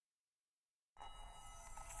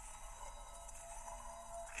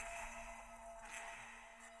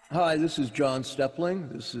Hi, this is John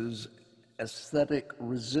Stepling. This is Aesthetic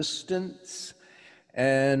Resistance.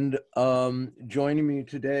 And joining me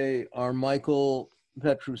today are Michael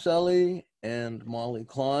Petrucelli and Molly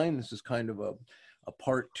Klein. This is kind of a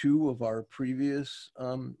part two of our previous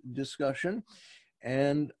discussion.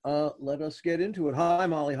 And let us get into it. Hi,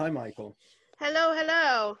 Molly. Hi, Michael. Hello,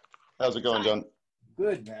 hello. How's it going, John?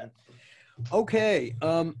 Good, man. Okay,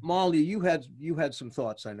 Molly, you had some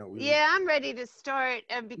thoughts. I know. Yeah, I'm ready to start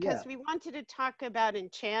because we wanted to talk about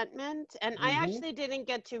enchantment, and I actually didn't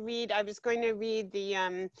get to read. I was going to read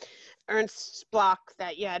the Ernst Bloch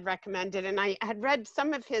that you had recommended, and I had read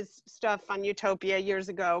some of his stuff on Utopia years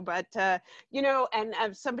ago, but you know, and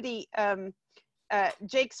somebody.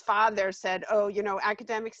 Jake's father said, oh, you know,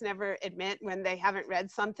 academics never admit when they haven't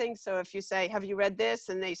read something. So if you say, have you read this?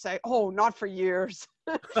 And they say, oh, not for years.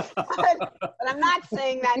 but I'm not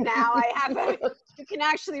saying that now. I haven't. You can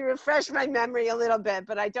actually refresh my memory a little bit,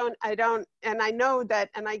 but I don't, and I know that,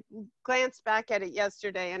 and I glanced back at it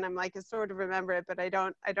yesterday and I'm like, I sort of remember it, but I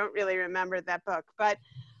don't really remember that book. But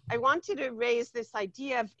I wanted to raise this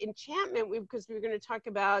idea of enchantment because we were going to talk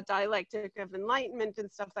about dialectic of enlightenment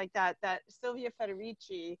and stuff like that, that Silvia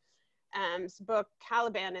Federici's book,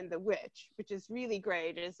 Caliban and the Witch, which is really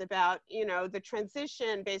great, is about, you know, the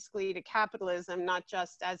transition basically to capitalism, not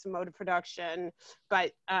just as a mode of production,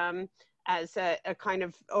 but as a kind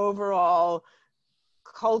of overall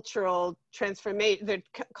cultural transformation, the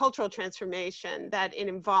cultural transformation that it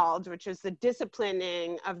involved, which is the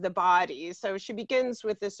disciplining of the body. So she begins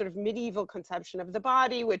with this sort of medieval conception of the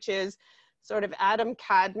body, which is sort of Adam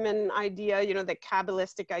Kadmon idea, you know, the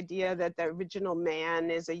Kabbalistic idea that the original man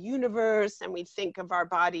is a universe and we think of our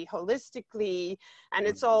body holistically, and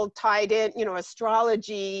it's all tied in, you know,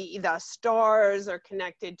 astrology, the stars are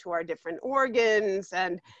connected to our different organs,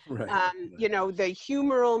 and you know, the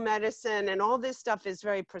humoral medicine and all this stuff is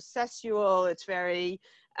very processual, it's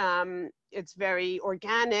very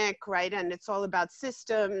organic, right? And it's all about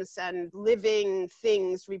systems and living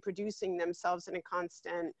things reproducing themselves in a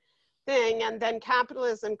constant thing. And then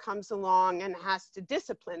capitalism comes along and has to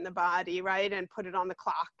discipline the body, right, and put it on the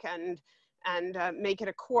clock and make it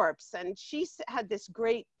a corpse. And she had this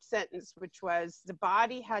great sentence, which was, the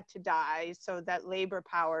body had to die so that labor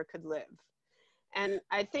power could live. And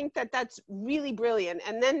I think that that's really brilliant.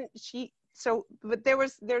 And then but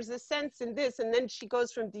there's a sense in this, and then she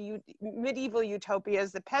goes from the medieval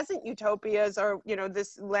utopias, the peasant utopias are, you know,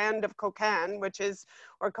 this land of cocaine, which is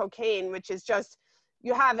just,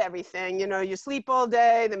 you have everything, you know, you sleep all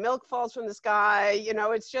day, the milk falls from the sky, you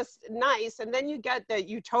know, it's just nice. And then you get the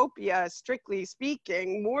utopia, strictly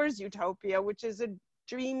speaking, More's utopia, which is a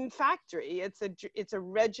dream factory. It's a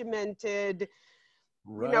regimented,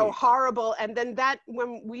 you know, horrible. And then that,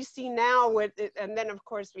 when we see now with it, and then of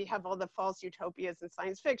course we have all the false utopias in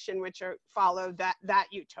science fiction, which follow that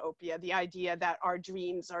utopia, the idea that our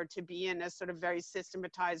dreams are to be in a sort of very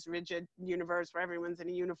systematized, rigid universe where everyone's in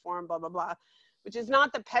a uniform, blah, blah, blah, which is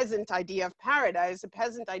not the peasant idea of paradise. The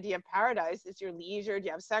peasant idea of paradise is you're leisured, you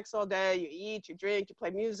have sex all day, you eat, you drink, you play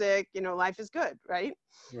music, you know, life is good, right?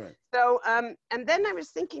 Right. So, and then I was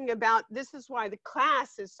thinking about, this is why the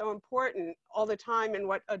class is so important all the time, and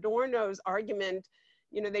what Adorno's argument,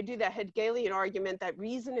 you know, they do that Hegelian argument that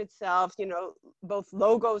reason itself, you know, both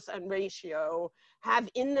logos and ratio have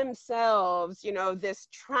in themselves, you know, this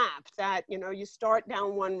trap that, you know, you start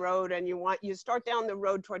down one road and you start down the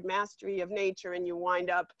road toward mastery of nature and you wind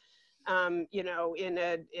up, you know, in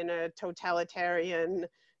a totalitarian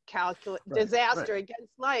disaster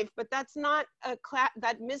against life. But that's not a class,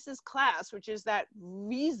 that misses class, which is that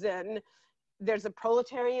reason. There's a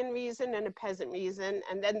proletarian reason and a peasant reason,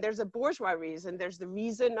 and then there's a bourgeois reason. There's the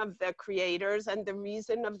reason of the creators and the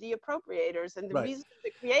reason of the appropriators. And the reason of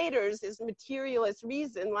the creators is materialist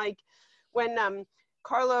reason. Like when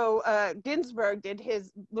Carlo Ginzburg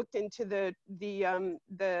looked into the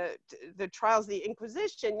trials of the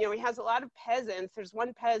Inquisition, you know, he has a lot of peasants. There's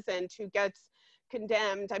one peasant who gets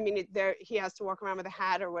condemned. I mean, he has to walk around with a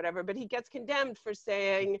hat or whatever, but he gets condemned for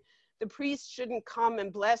saying, the priest shouldn't come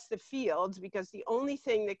and bless the fields because the only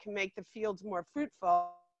thing that can make the fields more fruitful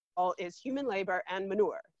is human labor and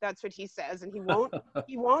manure. That's what he says, and he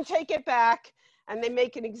won't take it back. And they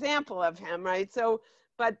make an example of him, right? So,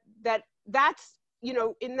 but that's, you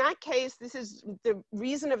know, in that case, this is the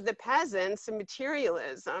reason of the peasants and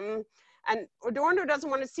materialism. And Adorno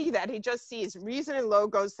doesn't want to see that. He just sees reason and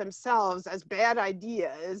logos themselves as bad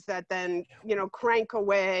ideas that then, you know, crank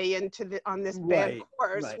away on this bad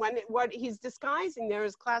course, when what he's disguising there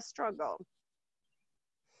is class struggle.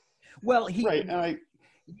 Well, I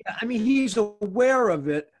mean, he's aware of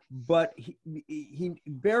it, but he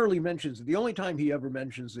barely mentions it. The only time he ever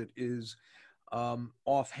mentions it is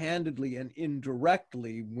offhandedly and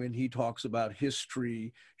indirectly when he talks about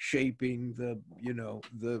history shaping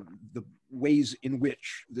the ways in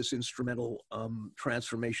which this instrumental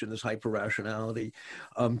transformation, this hyper-rationality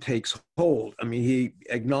takes hold. I mean, he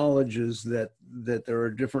acknowledges that there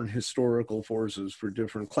are different historical forces for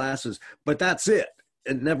different classes, but that's it.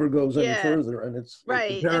 It never goes any further, and it's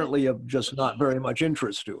apparently of just not very much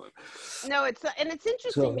interest to him. No, it's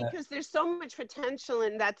interesting because there's so much potential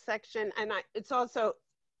in that section, and it's also,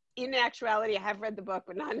 in actuality, I have read the book,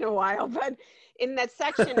 but not in a while. But in that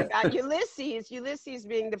section about Ulysses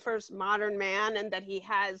being the first modern man, and that he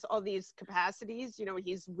has all these capacities. You know,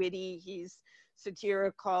 he's witty, he's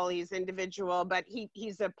satirical, he's individual, but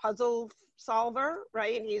he's a puzzle solver,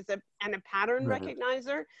 right? And he's a pattern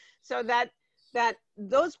recognizer. So that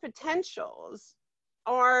those potentials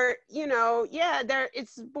are,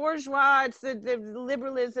 it's bourgeois, it's the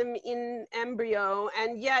liberalism in embryo,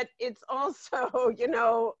 and yet it's also,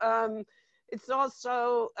 it's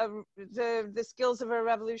also the skills of a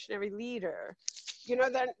revolutionary leader.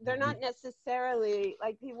 They're not necessarily,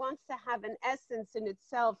 like, he wants to have an essence in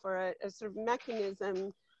itself, or a sort of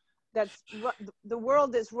mechanism that's, the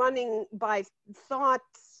world is running by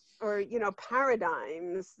thoughts or,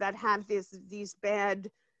 paradigms that have these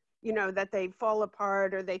bad, that they fall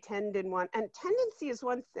apart or they tend in one, and tendency is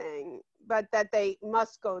one thing, but that they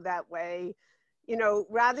must go that way,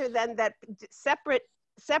 rather than that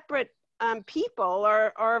separate people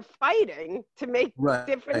are fighting to make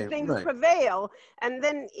different things prevail. And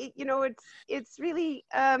then, it's really,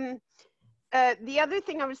 the other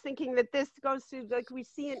thing I was thinking that this goes to, like we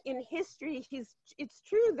see in history, it's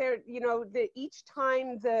true there, each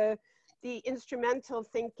time the instrumental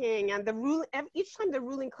thinking and each time the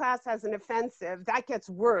ruling class has an offensive, that gets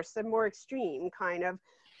worse and more extreme, kind of.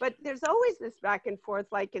 But there's always this back and forth,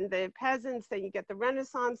 like in the peasants, then you get the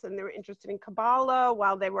Renaissance, and they were interested in Kabbalah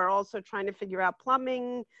while they were also trying to figure out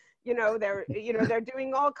plumbing. They're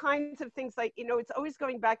doing all kinds of things, like, it's always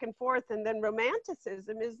going back and forth. And then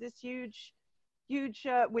Romanticism is this huge,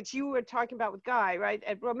 which you were talking about with Guy, right?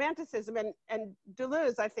 And Romanticism, and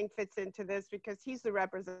Deleuze, I think, fits into this because he's the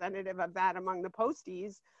representative of that among the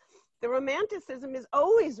posties. The Romanticism is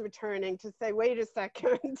always returning to say, wait a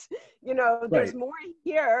second, there's more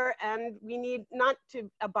here, and we need not to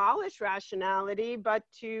abolish rationality, but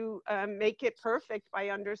to make it perfect by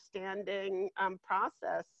understanding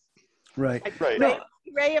process. Right.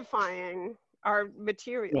 Reifying our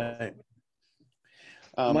materials. Right.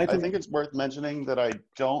 I think it's worth mentioning that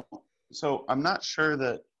I'm not sure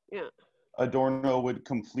that Adorno would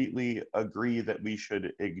completely agree that we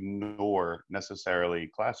should ignore necessarily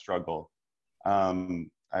class struggle. I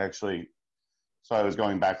was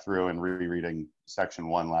going back through and rereading section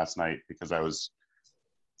 1 last night because I was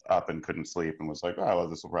up and couldn't sleep and was like, oh, well,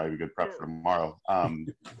 this will probably be good prep for tomorrow.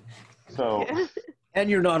 And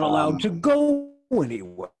you're not allowed to go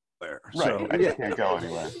anywhere. Right, I can't go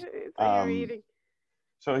anywhere.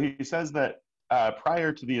 So he says that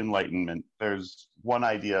prior to the Enlightenment, there's one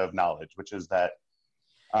idea of knowledge, which is that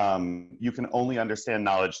you can only understand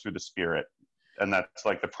knowledge through the spirit. And that's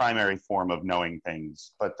like the primary form of knowing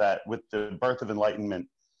things. But that with the birth of Enlightenment,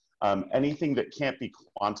 anything that can't be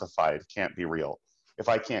quantified can't be real. If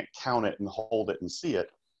I can't count it and hold it and see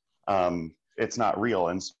it, it's not real.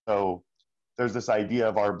 And so there's this idea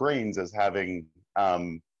of our brains as having,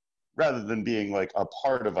 rather than being like a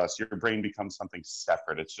part of us, your brain becomes something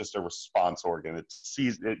separate. It's just a response organ. It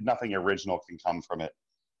sees it, nothing original can come from it.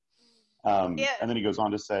 And then he goes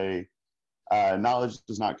on to say, knowledge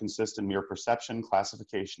does not consist in mere perception,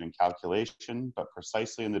 classification, and calculation, but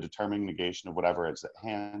precisely in the determining negation of whatever is at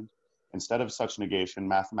hand. Instead of such negation,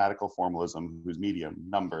 mathematical formalism, whose medium,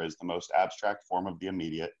 number, is the most abstract form of the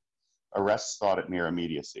immediate, arrests thought at mere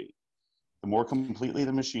immediacy. The more completely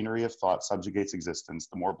the machinery of thought subjugates existence,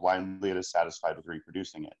 the more blindly it is satisfied with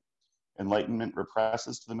reproducing it. Enlightenment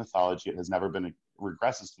regresses to the mythology it has never been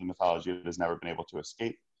able to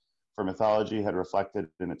escape, for mythology had reflected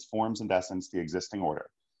in its forms and essence the existing order.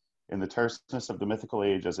 In the terseness of the mythical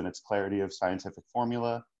age, as in its clarity of scientific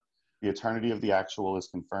formula, the eternity of the actual is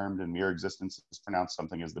confirmed, and mere existence is pronounced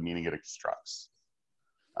something as the meaning it extracts.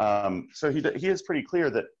 So he is pretty clear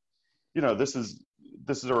that,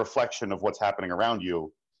 this is a reflection of what's happening around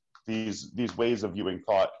you. These ways of viewing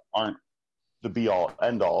thought aren't the be-all,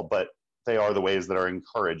 end-all, but they are the ways that are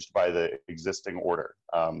encouraged by the existing order.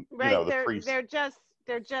 They're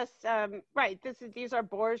just right. These are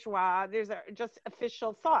bourgeois. These are just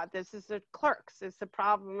official thought. This is the clerks. It's the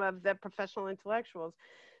problem of the professional intellectuals.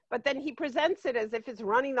 But then he presents it as if it's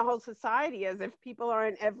running the whole society, as if people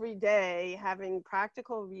aren't every day having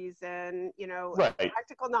practical reason, you know, Right.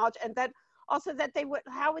 practical knowledge, and that also that they would,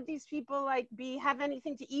 how would these people like have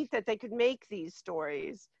anything to eat that they could make these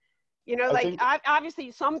stories? You know, like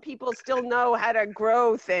obviously some people still know how to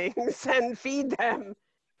grow things and feed them.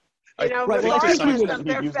 You know, right, well, regardless of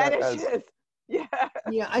their fetishes. Yeah.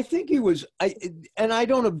 Yeah, I think he was. And I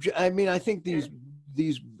don't object. I mean, I think these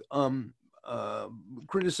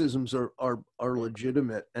criticisms are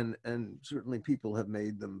legitimate, and certainly people have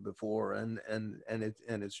made them before, and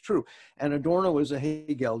it's true. And Adorno is a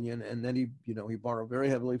Hegelian, and then he borrowed very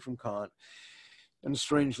heavily from Kant, and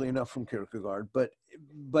strangely enough from Kierkegaard. But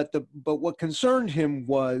what concerned him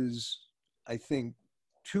was, I think,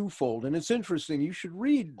 twofold. And it's interesting. You should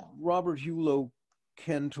read Robert Hulot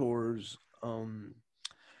Kentor's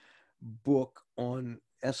book on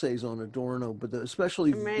essays on Adorno, but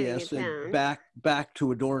especially the essay back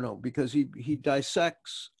to Adorno, because he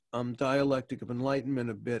dissects dialectic of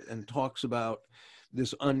enlightenment a bit and talks about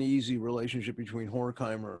this uneasy relationship between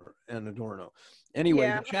Horkheimer and Adorno.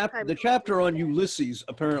 Anyway, the chapter on Ulysses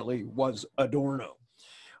apparently was Adorno,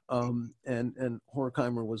 and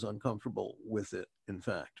Horkheimer was uncomfortable with it, in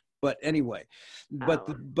fact. But anyway, but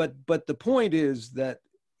the point is that,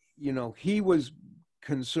 you know, he was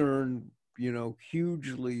concerned, you know,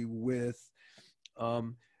 hugely with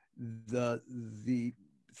the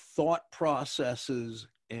thought processes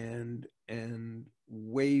and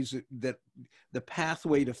ways that the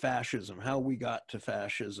pathway to fascism, how we got to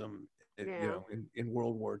fascism, you know, in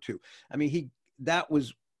World War II. I mean, that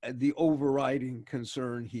was the overriding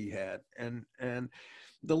concern he had, and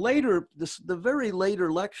the very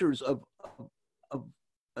later lectures of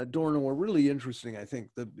Adorno are really interesting. I think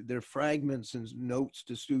they're fragments and notes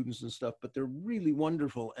to students and stuff, but they're really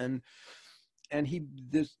wonderful. And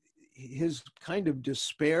his kind of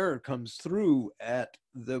despair comes through at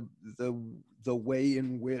the way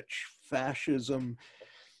in which fascism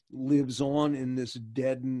lives on in this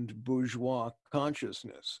deadened bourgeois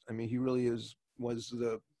consciousness. I mean, he really was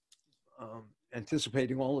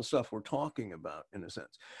anticipating all the stuff we're talking about, in a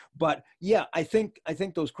sense. But yeah, I think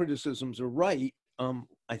those criticisms are right.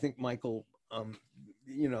 I think Michael,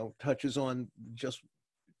 you know, touches on just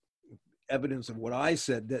evidence of what I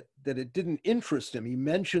said, that it didn't interest him. He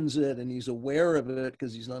mentions it and he's aware of it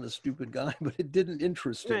because he's not a stupid guy, but it didn't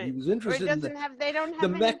interest him. Right. He was interested in the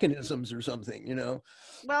mechanisms or something, you know.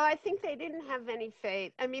 Well, I think they didn't have any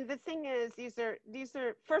faith. I mean, the thing is, these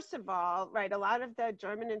are first of all, right, a lot of the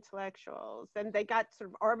German intellectuals, and they got sort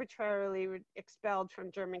of arbitrarily expelled from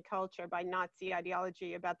German culture by Nazi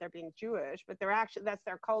ideology about their being Jewish, but that's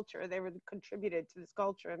their culture. They were contributed to this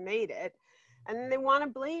culture and made it. And they want to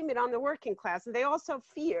blame it on the working class. And they also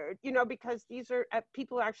feared, you know, because these are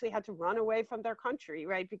people who actually had to run away from their country,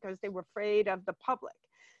 right? Because they were afraid of the public.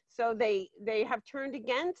 So they have turned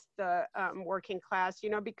against the working class,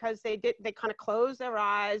 you know, because they kind of closed their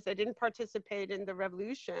eyes. They didn't participate in the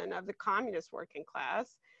revolution of the communist working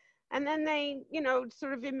class. And then they, you know,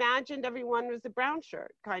 sort of imagined everyone was a brown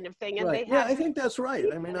shirt kind of thing. And right. I think that's right.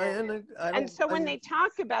 I mean, and so when they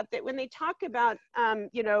talk about that,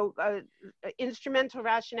 you know, instrumental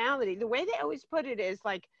rationality, the way they always put it is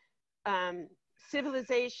like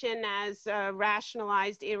civilization as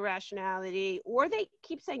rationalized irrationality, or they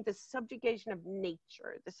keep saying the subjugation of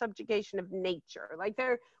nature. Like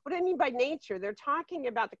what I mean by nature, they're talking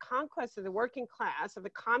about the conquest of the working class, of the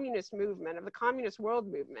communist movement, of the communist world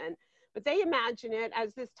movement, but they imagine it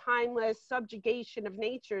as this timeless subjugation of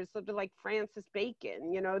nature, sort of like Francis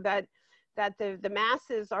Bacon, you know, that the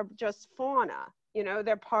masses are just fauna. You know,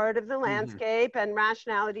 they're part of the landscape, and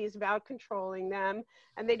rationality is about controlling them.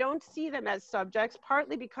 And they don't see them as subjects,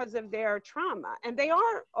 partly because of their trauma. And they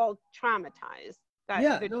are all traumatized. And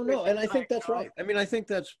I think that's right. I mean, I think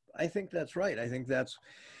that's right. I think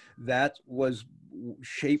that was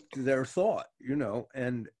shaped their thought, you know,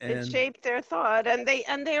 and it shaped their thought. And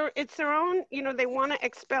it's their own, you know, they want to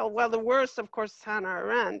expel. Well, the worst, of course, is Hannah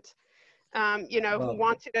Arendt. You know, who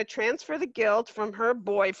wanted to transfer the guilt from her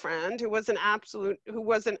boyfriend, who was an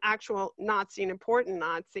actual Nazi, an important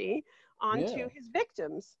Nazi, onto his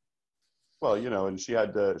victims. Well, you know, and she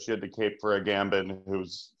had to cape for Agamben,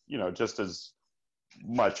 who's, you know, just as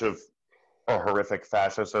much of a horrific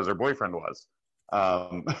fascist as her boyfriend was.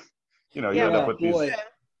 You know, you end up with these.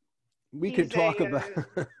 We could talk about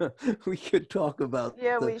we should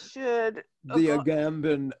the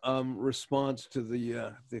Agamben response to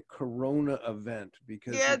the Corona event,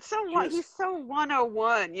 because it's so he's so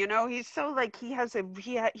 101, you know, he's so like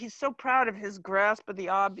he's so proud of his grasp of the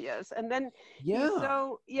obvious, and then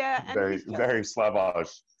very Slavoj.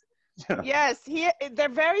 Yes, they're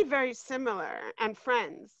very, very similar and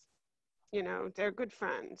friends. You know, they're good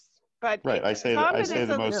friends. But Right. I say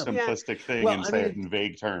the most yeah. simplistic thing Well, and I say mean, it in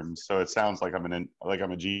vague terms, so it sounds like I'm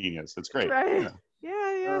a genius. It's great. Right. You know.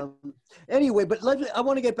 Yeah. Anyway, but I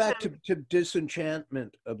want to get back to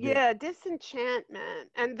disenchantment a bit. Yeah, disenchantment.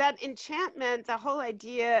 And that enchantment, the whole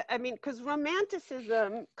idea, I mean, because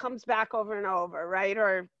romanticism comes back over and over, right?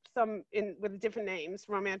 Or with different names,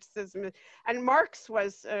 romanticism. And Marx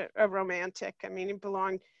was a romantic. I mean, he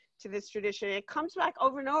belonged to this tradition. It comes back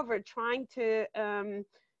over and over, trying to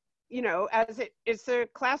you know, it's a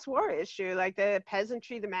class war issue. Like the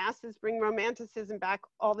peasantry, the masses bring romanticism back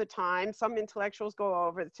all the time. Some intellectuals go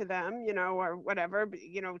over to them, you know, or whatever,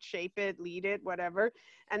 you know, shape it, lead it, whatever.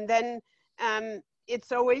 And then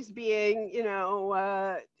it's always being, you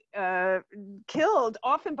know, killed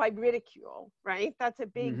often by ridicule, right? That's a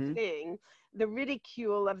big thing. The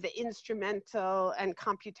ridicule of the instrumental and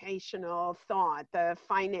computational thought, the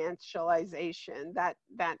financialization, that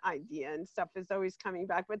idea and stuff is always coming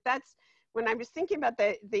back. But that's when I was thinking about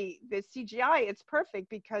the CGI, it's perfect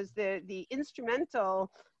because the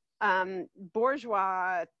instrumental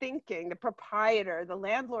bourgeois thinking, the proprietor, the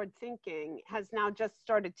landlord thinking has now just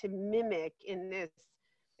started to mimic in this.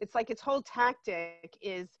 It's like its whole tactic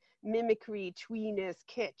is mimicry, tweeness,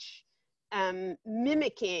 kitsch,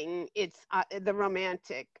 mimicking the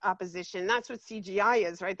romantic opposition. That's what CGI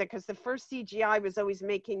is, right? Because the first CGI was always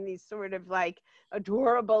making these sort of like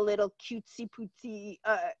adorable little cutesy pootsy,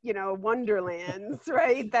 you know, wonderlands,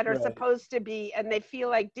 right? That are supposed to be, and they feel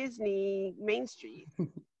like Disney Main Street.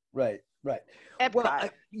 Right. Epcot. Well,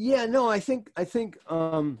 I think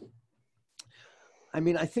I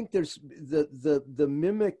mean, I think there's the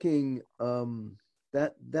mimicking,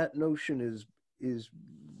 that notion is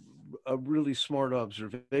a really smart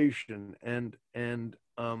observation. And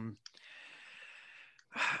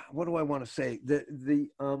what do I want to say? The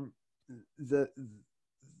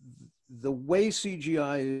way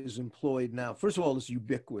CGI is employed now, first of all, is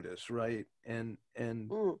ubiquitous, right? And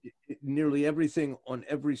nearly everything on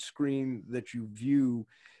every screen that you view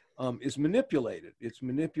is manipulated. It's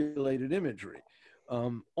manipulated imagery.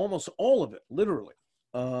 Almost all of it, literally,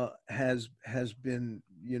 has been,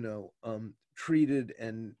 you know, treated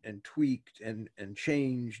and tweaked and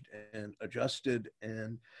changed and adjusted,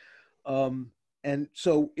 and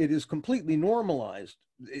so it is completely normalized.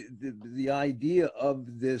 The idea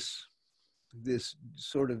of this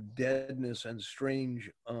sort of deadness and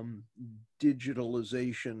strange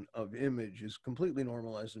digitalization of image is completely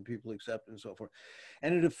normalized and people accept and so forth.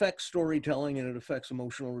 And it affects storytelling and it affects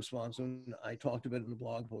emotional response. And I talked about it in the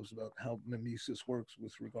blog post about how mimesis works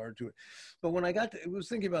with regard to it. But when I was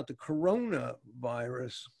thinking about the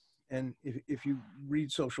coronavirus, and if you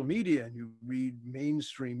read social media and you read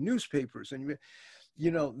mainstream newspapers, and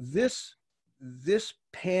you know, this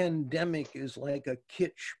pandemic is like a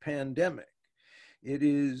kitsch pandemic. It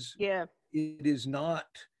is not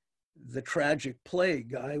the tragic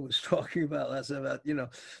plague I was talking about last time, about, you know,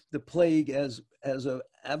 the plague as a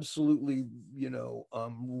absolutely, you know,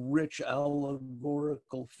 rich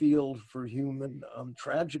allegorical field for human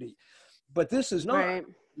tragedy. But this is not, right.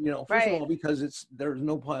 You know, first of all, because there's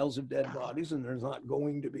no piles of dead bodies, and there's not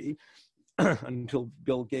going to be until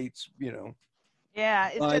Bill Gates, you know,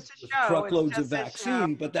 it's just a show. Truckloads of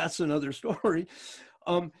vaccine, but that's another story.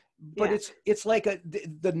 But it's like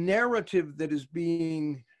the narrative that is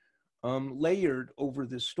being layered over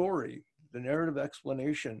this story, the narrative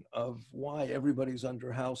explanation of why everybody's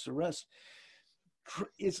under house arrest.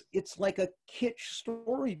 It's like a kitsch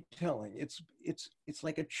storytelling. It's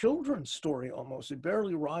like a children's story almost. It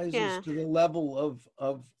barely rises to the level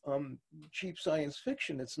of cheap science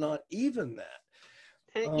fiction. It's not even that.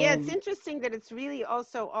 It's interesting that it's really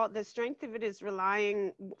also the strength of it is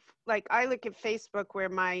relying, like I look at Facebook where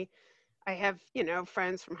I have, you know,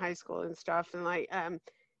 friends from high school and stuff, and like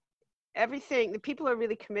everything, the people are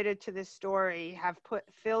really committed to this story, have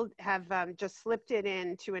just slipped it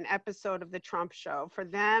into an episode of the Trump show. For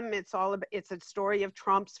them, it's a story of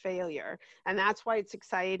Trump's failure, and that's why it's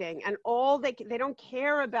exciting. And all they don't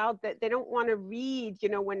care about that. They don't want to read, you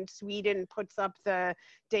know, when Sweden puts up the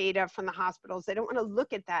data from the hospitals, they don't want to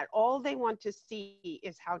look at that. All they want to see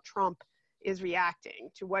is how Trump is reacting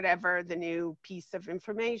to whatever the new piece of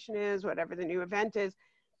information is, whatever the new event is.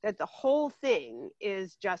 That the whole thing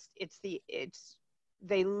is just,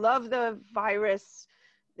 they love the virus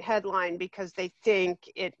headline because they think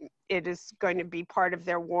it is going to be part of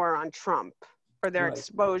their war on Trump, or their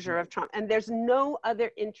exposure of Trump. And there's no other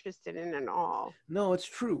interest in it at all. No, it's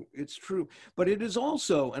true. It's true. But it is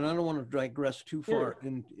also, and I don't want to digress too far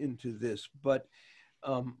into this, but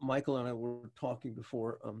Michael and I were talking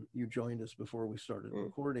before you joined us, before we started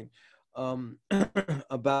recording,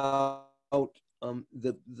 about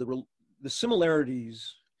the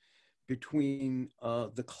similarities between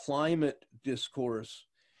the climate discourse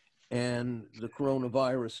and the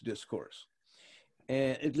coronavirus discourse,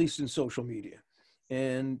 and at least in social media.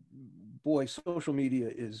 And boy, social media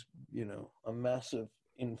is, a massive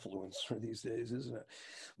influencer these days, isn't it?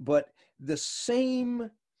 But the same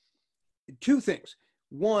two things.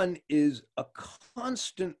 One is a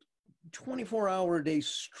constant 24-hour-a-day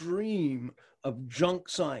stream of junk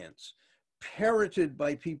science, parroted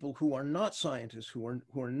by people who are not scientists, who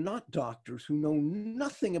are not doctors, who know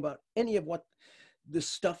nothing about any of what this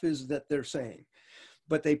stuff is that they're saying.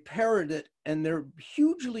 But they parrot it, and they're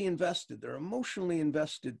hugely invested. They're emotionally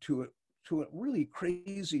invested to a really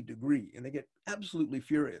crazy degree, and they get absolutely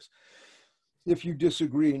furious if you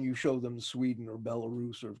disagree and you show them Sweden or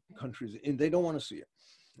Belarus or countries, and they don't want to see it,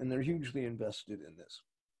 and they're hugely invested in this.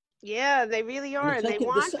 Yeah, they really are. And they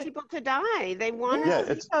want people to die. They want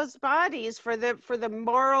to see those bodies for the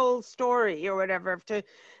moral story or whatever.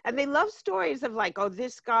 And they love stories of like, oh,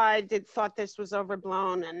 this guy thought this was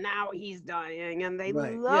overblown and now he's dying. And they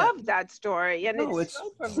love that story. And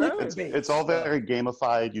it's all very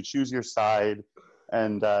gamified. You choose your side.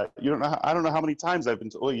 And I don't know how many times I've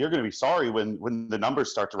been told, well, you're going to be sorry when the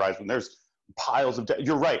numbers start to rise, when there's piles of death.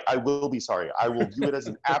 You're right. I will be sorry. I will view it as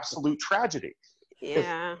an absolute tragedy.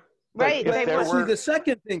 Yeah. Right. The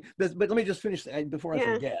second thing, but let me just finish before I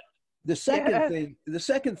forget. The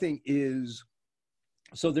second thing is,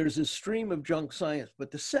 so there's this stream of junk science,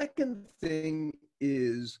 but the second thing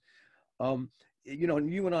is, and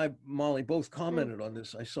you and I, Molly, both commented on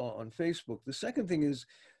this, I saw on Facebook. The second thing is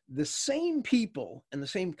the same people and the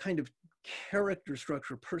same kind of character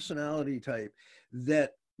structure, personality type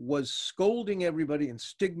that was scolding everybody and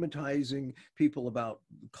stigmatizing people about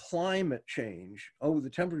climate change. Oh, the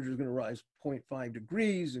temperature is going to rise 0.5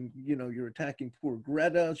 degrees, and you're attacking poor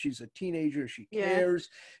Greta. She's a teenager. She cares.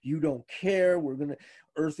 You don't care.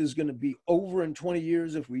 Earth is going to be over in 20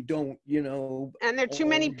 years if we don't, And there are too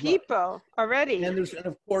many people already. And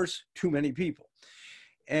of course, too many people.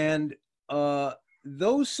 And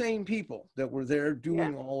those same people that were there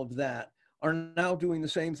doing all of that are now doing the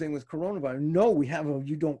same thing with coronavirus. No,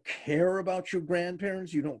 you don't care about your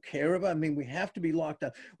grandparents. You don't care about, we have to be locked down.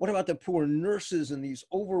 What about the poor nurses in these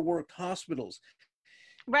overworked hospitals?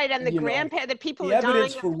 Right, and the people who are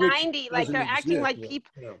dying of 90, like they're acting like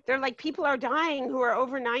people, they're like people are dying who are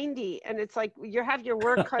over 90. And it's like, you have your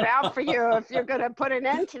work cut out for you if you're going to put an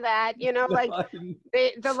end to that, like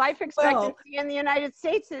the life expectancy in the United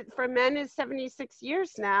States for men is 76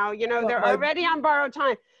 years now. They're already on borrowed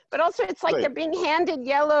time. But also it's like they're being handed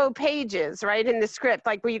yellow pages, right, in the script.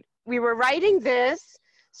 Like we were writing this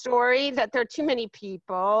story that there are too many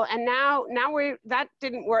people, and now that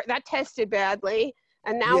didn't work. That tested badly,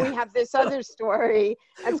 and now we have this other story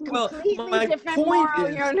that's completely different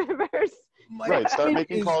moral universe. Right. Start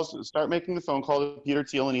making the phone call to Peter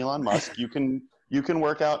Thiel and Elon Musk. You can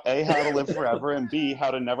work out A, how to live forever, and B,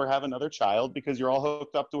 how to never have another child because you're all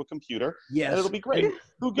hooked up to a computer. Yes. And it'll be great.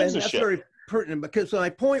 Who gives a shit? Very pertinent, because my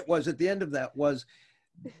point was at the end of that was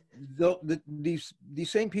these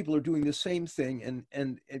same people are doing the same thing,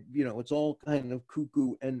 and it's all kind of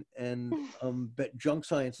cuckoo and junk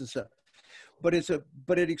science and stuff, but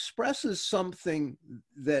it expresses something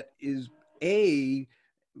that is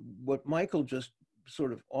what Michael just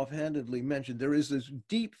sort of offhandedly mentioned. There is this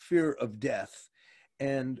deep fear of death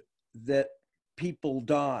and that people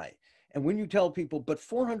die. And when you tell people, but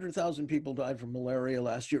 400,000 people died from malaria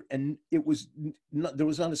last year, and there was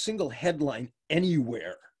not a single headline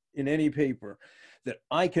anywhere in any paper that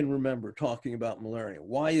I can remember talking about malaria.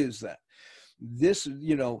 Why is that? This,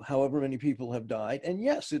 however many people have died, and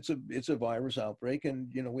yes, it's a virus outbreak,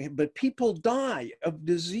 and but people die of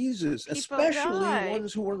diseases, especially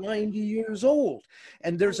ones who are 90 years old,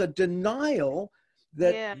 and there's a denial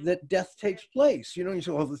that death takes place. You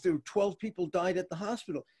say, well, 12 people died at the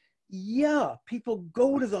hospital. Yeah, people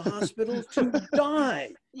go to the hospital to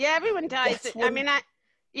die. Yeah, everyone dies.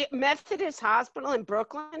 Methodist Hospital in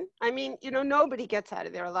Brooklyn. Nobody gets out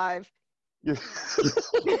of there alive.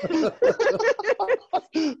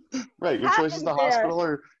 Right, your choice is the hospital,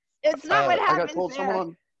 or it's not what happens.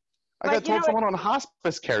 I got told someone on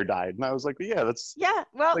hospice care died, and I was like, that's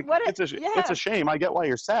well, like, it's a shame. I get why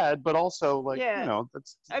you're sad, but also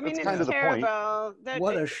that's kind of the point.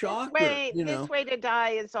 What a shocker! This way to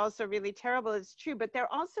die is also really terrible. It's true, but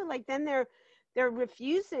they're also like, then they're they're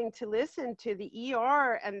refusing to listen to the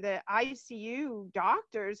ER and the ICU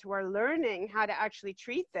doctors who are learning how to actually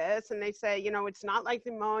treat this. And they say, you know, it's not like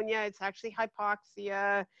pneumonia, it's actually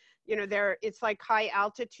hypoxia. You know, it's like high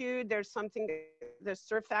altitude. There's something, the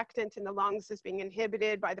surfactant in the lungs is being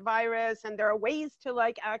inhibited by the virus. And there are ways to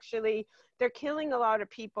like actually, they're killing a lot of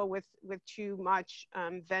people with too much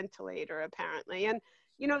ventilator apparently. And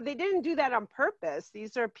you know, they didn't do that on purpose.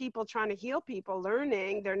 These are people trying to heal people,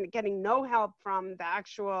 learning. They're getting no help from the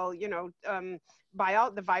actual, you know, the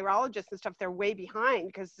virologists and stuff. They're way behind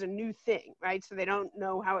because it's a new thing, right? So they don't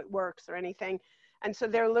know how it works or anything. And so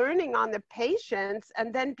they're learning on the patients.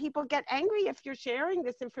 And then people get angry if you're sharing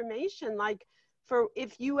this information. Like,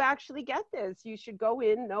 if you actually get this, you should go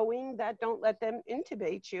in knowing that don't let them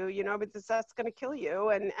intubate you, you know, because that's going to kill you.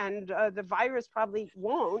 And the virus probably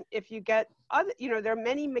won't if you get other, you know, there are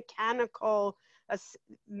many mechanical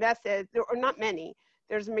methods, or not many,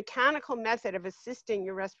 there's a mechanical method of assisting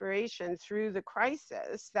your respiration through the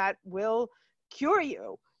crisis that will cure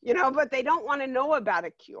you, you know, but they don't want to know about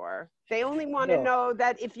a cure. They only want to know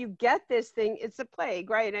that if you get this thing, it's a plague,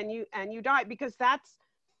 right? And you die, because that's,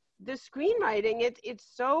 the screenwriting, it's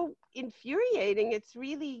so infuriating. It's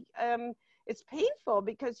really, it's painful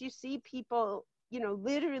because you see people, you know,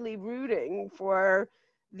 literally rooting for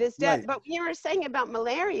this death. Right. But you were saying about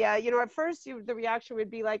malaria, you know, at first the reaction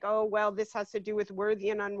would be like, oh, well, this has to do with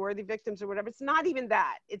worthy and unworthy victims or whatever. It's not even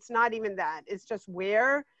that. It's not even that. It's just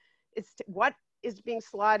where, what is being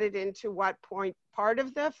slotted into what part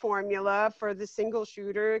of the formula for the single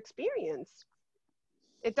shooter experience.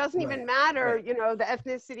 It doesn't even matter, you know, the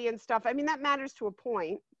ethnicity and stuff. I mean, that matters to a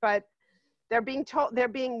point, but they're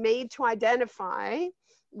being made to identify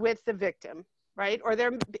with the victim, right?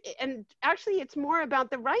 And actually it's more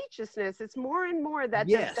about the righteousness. It's more and more that.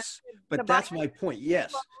 Yes, but that's my point,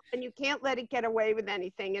 yes. And you can't let it get away with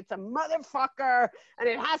anything. It's a motherfucker and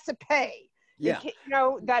it has to pay. Yeah. You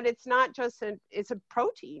know, that it's not just it's a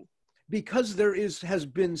protein. Because there has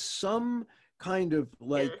been some kind of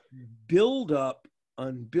like build up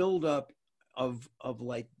of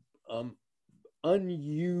like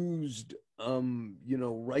unused you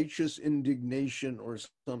know, righteous indignation or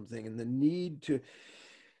something, and the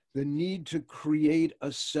need to create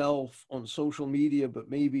a self on social media, but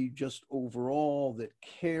maybe just overall, that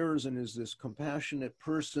cares and is this compassionate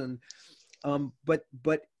person, but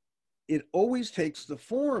it always takes the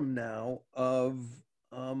form now of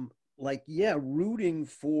like, yeah, rooting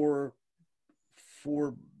for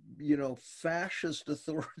you know, fascist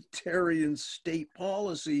authoritarian state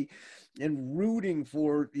policy, and rooting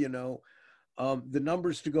for, you know, the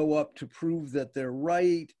numbers to go up to prove that they're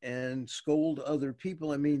right and scold other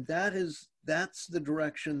people. I mean, that's the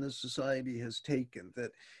direction the society has taken,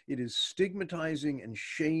 that it is stigmatizing and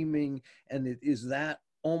shaming, and it is that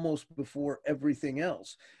almost before everything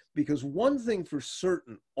else. Because one thing for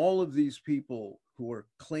certain, all of these people who are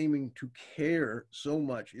claiming to care so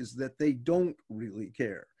much is that they don't really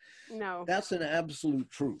care. No. That's an absolute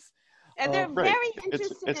truth. And they're very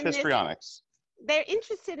interested it's in histrionics. They're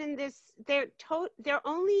interested in this. Their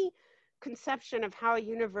only conception of how a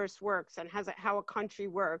universe works and how a country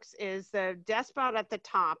works is the despot at the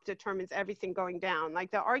top determines everything going down.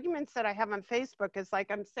 Like the arguments that I have on Facebook is like,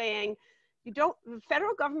 I'm saying, the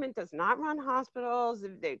federal government does not run hospitals.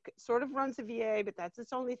 It sort of runs the VA, but that's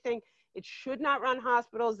its only thing. It should not run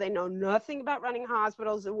hospitals. They know nothing about running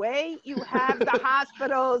hospitals. The way you have the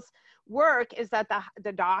hospitals work is that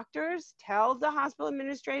the doctors tell the hospital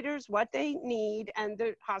administrators what they need, and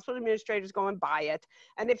the hospital administrators go and buy it.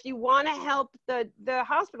 And if you want to help the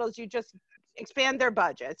hospitals, you just expand their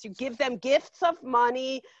budgets. You give them gifts of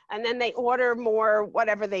money, and then they order more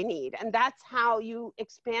whatever they need. And that's how you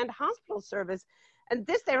expand hospital service. And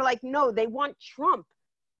they're like, no, they want Trump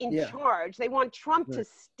in charge. They want Trump to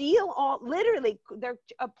steal all, literally, they're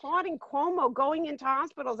applauding Cuomo going into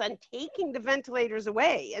hospitals and taking the ventilators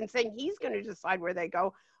away and saying he's going to decide where they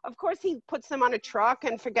go. Of course, he puts them on a truck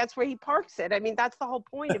and forgets where he parks it. I mean, that's the whole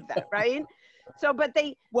point of that, right? So, but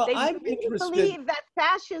they really believe that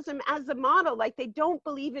fascism as a model, like they don't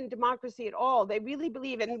believe in democracy at all. They really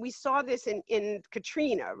believe, and we saw this in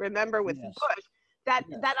Katrina, remember, with Bush, that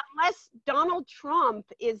unless Donald Trump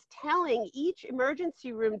is telling each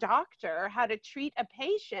emergency room doctor how to treat a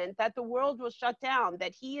patient, that the world will shut down,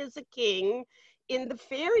 that he is a king in the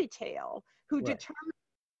fairy tale who determines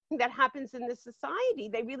that happens in this society.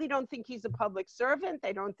 They really don't think he's a public servant.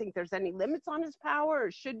 They don't think there's any limits on his power,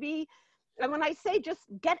 or should be. And when I say just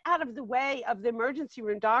get out of the way of the emergency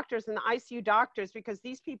room doctors and the ICU doctors, because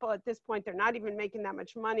these people at this point, they're not even making that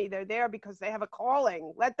much money. They're there because they have a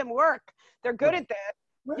calling. Let them work. They're good at that.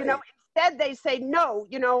 You know, instead they say, no,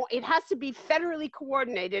 you know, it has to be federally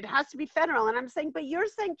coordinated. It has to be federal. And I'm saying, but you're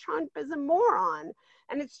saying Trump is a moron.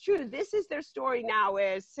 And it's true. This is their story now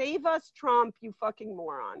is save us, Trump, you fucking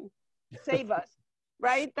moron. Save us,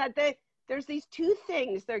 right? There's these two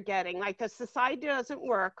things they're getting. Like the society doesn't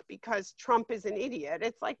work because Trump is an idiot.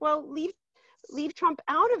 It's like, well, leave Trump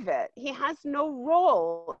out of it. He has no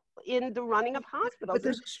role in the running of hospitals. But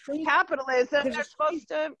there's a strange capitalism. They're supposed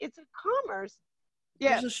to. It's a commerce.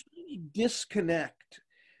 Yeah. There's a strange disconnect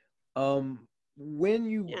when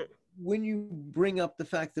you bring up the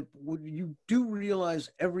fact that you do realize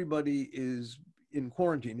everybody is in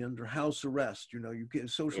quarantine under house arrest. You know, you get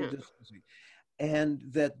social distancing, and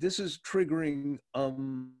that this is triggering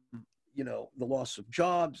you know, the loss of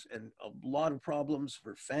jobs and a lot of problems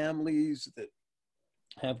for families that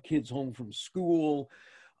have kids home from school.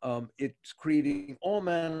 It's creating all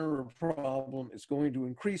manner of problem. It's going to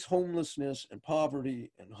increase homelessness and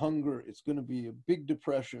poverty and hunger. It's going to be a big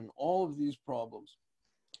depression, all of these problems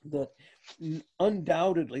that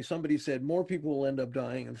undoubtedly, somebody said more people will end up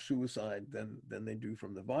dying of suicide than they do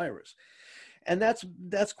from the virus. And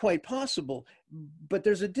that's quite possible, but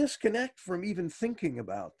there's a disconnect from even thinking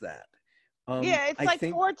about that. Yeah, it's like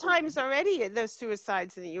 4 times already. The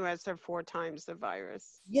suicides in the U.S. are 4 times the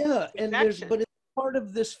virus. Yeah, and but it's part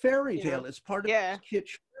of this fairy tale. It's part of this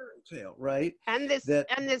kitsch fairy tale, right? And this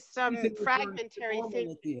fragmentary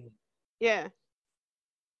thing. Yeah.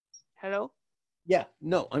 Hello? Yeah,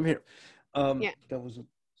 no, I'm here. That was a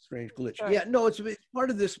strange glitch. Sorry. Yeah, no, it's part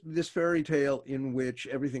of this fairy tale in which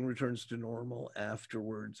everything returns to normal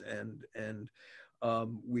afterwards, and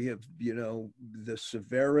we have, you know, the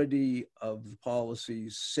severity of the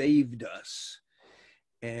policies saved us,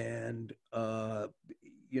 and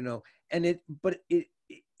you know, and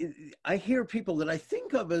I hear people that I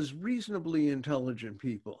think of as reasonably intelligent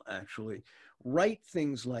people actually write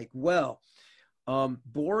things like, well,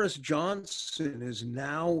 Boris Johnson is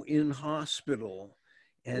now in hospital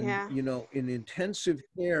and, you know, in intensive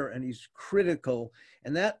care, and he's critical,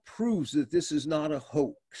 and that proves that this is not a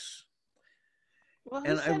hoax. Well,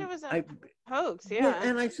 who said it was a hoax? Yeah.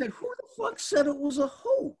 And I said, who the fuck said it was a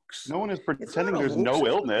hoax? No one is pretending there's no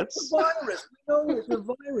illness. It's a virus. We know it's a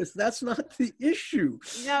virus. That's not the issue.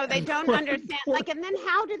 No, they don't understand. Like, and then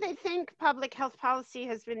how do they think public health policy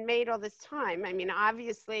has been made all this time? I mean,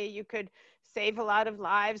 obviously, you could save a lot of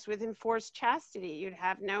lives with enforced chastity. You'd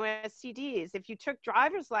have no STDs. If you took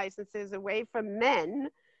driver's licenses away from men,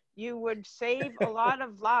 you would save a lot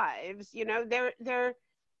of lives. You know,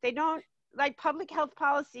 they don't. Like, public health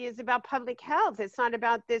policy is about public health. It's not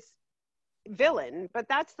about this villain, but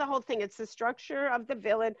that's the whole thing. It's the structure of the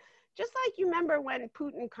villain. Just like you remember when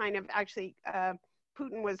Putin kind of actually,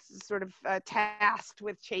 Putin was sort of tasked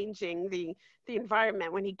with changing the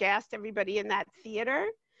environment when he gassed everybody in that theater,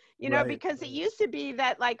 you know, because it used to be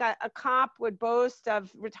that like a cop would boast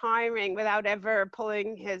of retiring without ever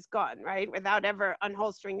pulling his gun, right? Without ever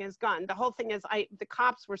unholstering his gun. The whole thing is the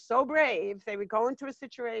cops were so brave, they would go into a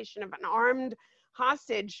situation of an armed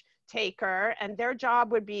hostage taker, and their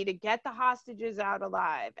job would be to get the hostages out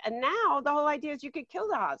alive. And now the whole idea is you could kill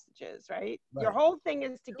the hostages, right? Your whole thing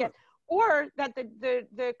is to get, or that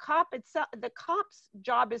the cop itself, the cop's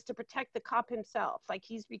job is to protect the cop himself. Like,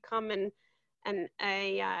 he's become an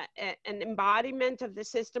embodiment of the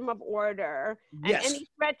system of order, and any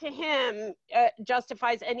threat to him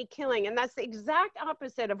justifies any killing. And that's the exact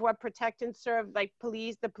opposite of what protect and serve, like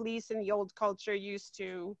the police in the old culture used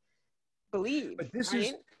to believe. But this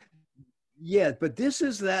right? but this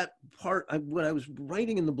is that part. When I was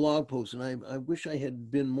writing in the blog post, and I wish I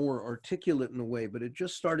had been more articulate in a way, but it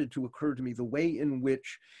just started to occur to me the way in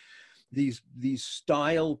which these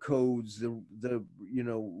style codes, the you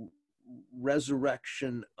know,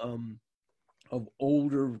 resurrection of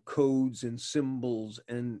older codes and symbols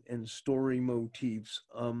and story motifs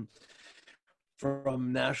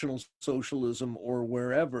from National Socialism or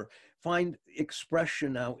wherever find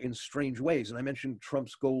expression now in strange ways. And I mentioned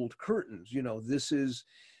Trump's gold curtains. You know, this is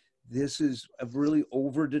a really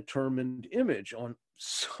overdetermined image on.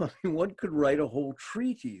 One could write a whole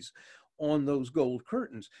treatise on those gold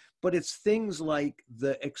curtains, but it's things like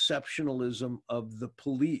the exceptionalism of the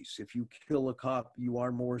police. If you kill a cop, you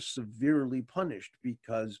are more severely punished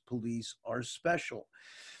because police are special,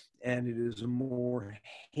 and it is a more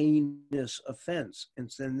heinous offense.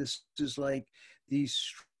 And then this is like these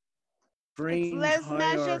strange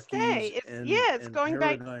hierarchies it's going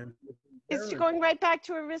back. It's going right back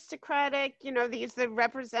to aristocratic. You know, he's the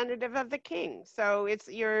representative of the king, so it's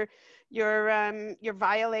you're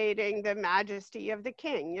violating the majesty of the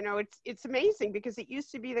king. You know, it's amazing because it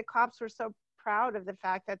used to be the cops were so proud of the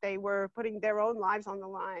fact that they were putting their own lives on the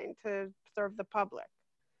line to serve the public.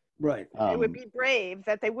 Right. They would be brave,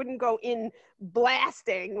 that they wouldn't go in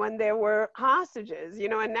blasting when there were hostages, you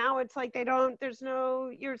know, and now it's like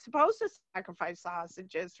you're supposed to sacrifice the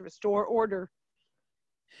hostages to restore order.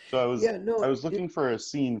 So I was looking for a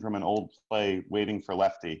scene from an old play, Waiting for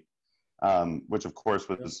Lefty, which of course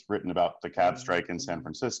was written about the cab strike in San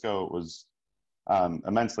Francisco. It was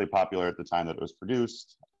immensely popular at the time that it was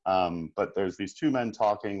produced. But there's these two men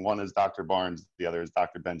talking. One is Dr. Barnes, the other is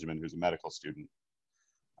Dr. Benjamin, who's a medical student.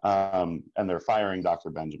 And they're firing Dr.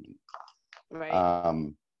 Benjamin.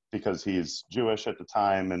 Right. Because he's Jewish at the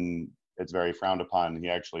time and it's very frowned upon. He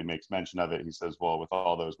actually makes mention of it. He says, well, with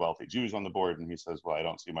all those wealthy Jews on the board, and he says, well, I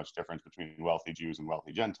don't see much difference between wealthy Jews and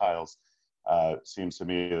wealthy Gentiles. Seems to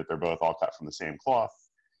me that they're both all cut from the same cloth.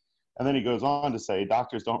 And then he goes on to say,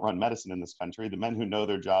 doctors don't run medicine in this country. The men who know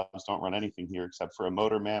their jobs don't run anything here except for a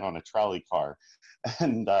motor man on a trolley car.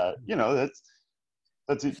 And, you know, that's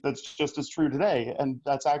just as true today. And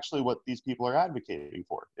that's actually what these people are advocating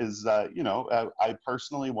for is, you know, I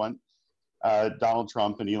personally want Donald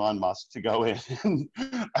Trump and Elon Musk to go in and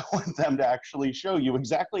I want them to actually show you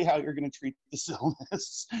exactly how you're going to treat this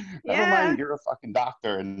illness. Never mind, you're a fucking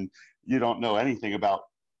doctor and you don't know anything about,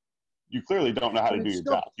 you clearly don't know how to do your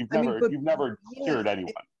job. You've never cured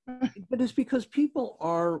anyone. But it's because people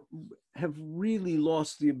have really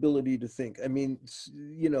lost the ability to think. I mean,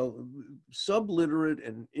 you know, subliterate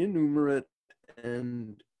and innumerate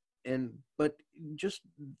but just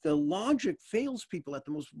the logic fails people at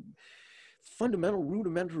the most fundamental,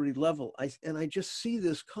 rudimentary level. I just see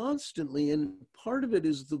this constantly, and part of it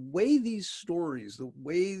is the way these stories, the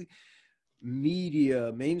way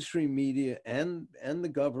media, mainstream media, and the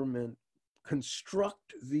government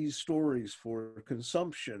construct these stories for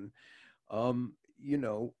consumption. You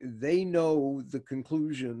know, they know the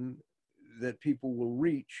conclusion that people will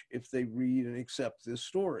reach if they read and accept this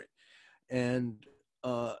story, and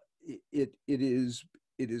it is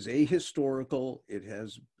ahistorical. It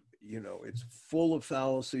has, you know, it's full of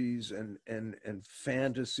fallacies and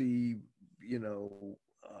fantasy, you know,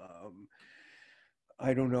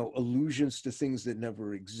 I don't know, allusions to things that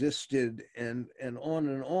never existed, and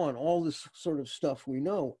on, all this sort of stuff we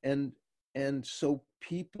know. And so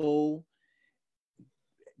people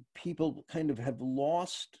kind of have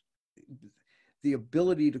lost the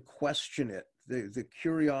ability to question it, the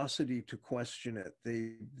curiosity to question it.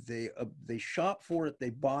 They shop for it, they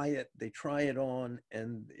buy it, they try it on,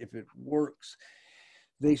 and if it works,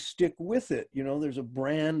 they stick with it. You know, there's a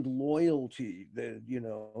brand loyalty that, you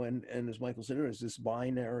know, and as Michael said, there's this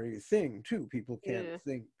binary thing too. People can't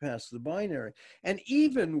think past the binary. And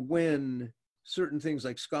even when certain things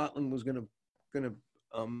like Scotland was going to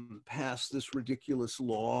pass this ridiculous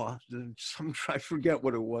law, I forget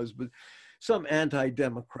what it was, but some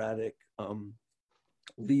anti-democratic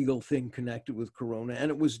legal thing connected with Corona,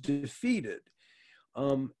 and it was defeated.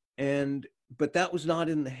 But that was not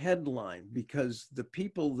in the headline, because the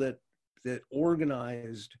people that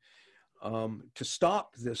organized to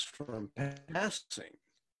stop this from passing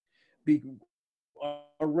are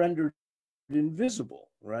rendered invisible,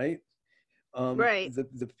 right? Right.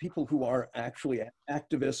 The people who are actually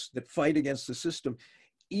activists that fight against the system,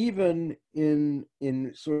 even in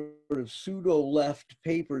sort of pseudo-left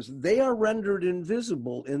papers, they are rendered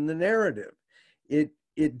invisible in the narrative. It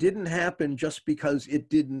didn't happen just because it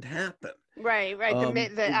didn't happen. Right.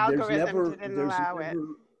 The algorithm didn't allow it.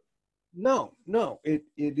 No, it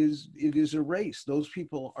is erased. Those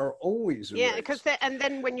people are always erased. Yeah, because and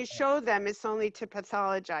then when you show them, it's only to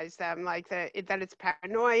pathologize them, like that it's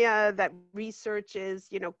paranoia, that research is,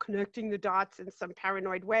 you know, connecting the dots in some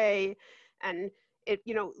paranoid way, and it,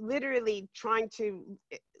 you know, literally trying to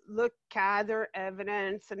gather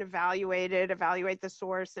evidence and evaluate the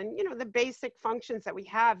source, and, you know, the basic functions that we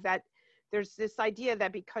have, that there's this idea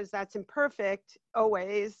that because that's imperfect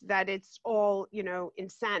always, that it's all, you know,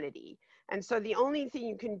 insanity. And so the only thing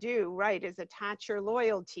you can do, right, is attach your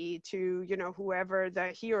loyalty to, you know, whoever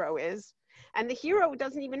the hero is. And the hero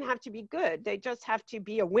doesn't even have to be good. They just have to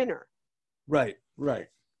be a winner. Right.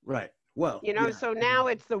 Well, you know, so now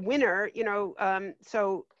it's the winner, you know,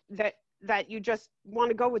 so that you just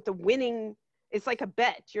want to go with the winning. It's like a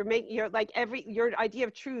bet. Your idea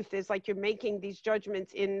of truth is like you're making these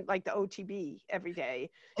judgments in like the OTB every day.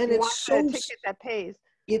 And you it's want a ticket that pays.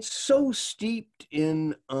 It's so steeped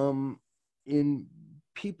in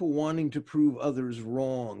people wanting to prove others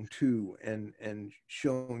wrong too, and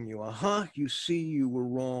showing you, you see, you were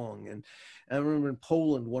wrong. And I remember in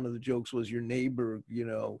Poland, one of the jokes was your neighbor, you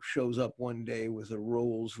know, shows up one day with a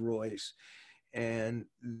Rolls Royce, and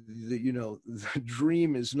the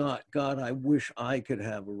dream is not, God, I wish I could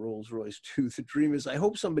have a Rolls Royce too. The dream is, I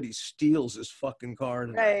hope somebody steals this fucking car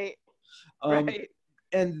tonight. Right. Right.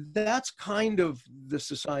 And that's kind of the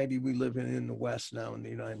society we live in the West now, in the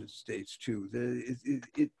United States too.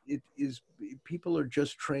 It is, people are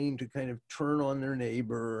just trained to kind of turn on their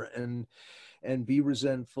neighbor and be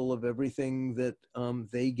resentful of everything that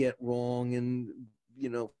they get wrong, and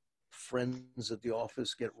friends at the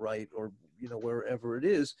office get right, or wherever it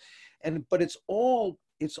is, but it's all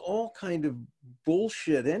kind of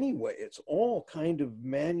bullshit anyway. It's all kind of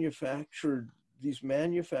manufactured, these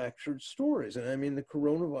manufactured stories. And I mean, the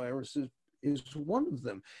coronavirus is one of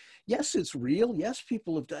them. Yes, it's real. Yes,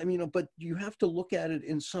 people have died, but you have to look at it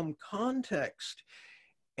in some context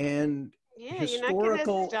and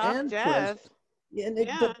historical and present.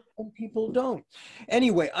 But people don't.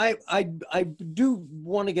 Anyway, I do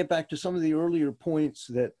want to get back to some of the earlier points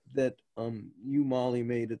that you, Molly,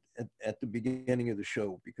 made at the beginning of the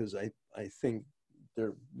show, because I think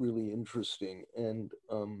they're really interesting. And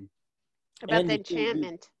about the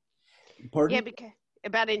enchantment. Pardon? Yeah, because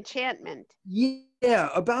about enchantment. Yeah,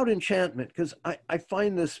 about enchantment, because I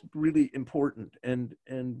find this really important. And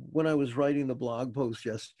when I was writing the blog post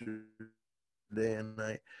yesterday, and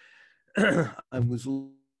I was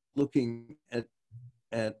looking at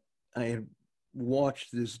I had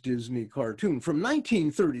watched this Disney cartoon from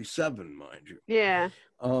 1937, mind you. Yeah.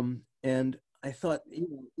 And I thought,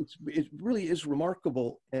 it really is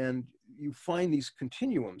remarkable, and you find these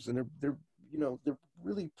continuums, and they're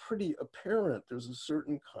really pretty apparent. There's a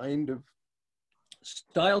certain kind of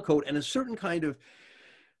style code and a certain kind of,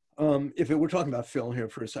 if we're talking about film here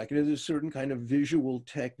for a second, there's a certain kind of visual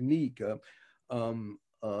technique,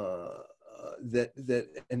 that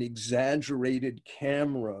an exaggerated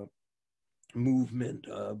camera movement,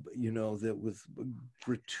 that with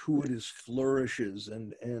gratuitous flourishes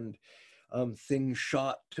and things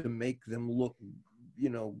shot to make them look,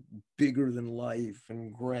 bigger than life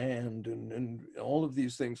and grand and all of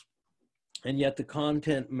these things. And yet the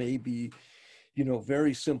content may be,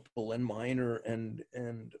 very simple and minor and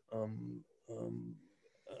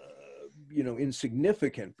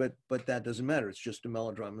insignificant, but that doesn't matter. It's just a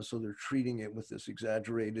melodrama. So they're treating it with this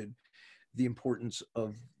exaggerated, the importance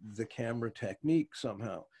of the camera technique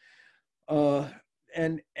somehow.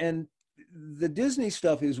 And the Disney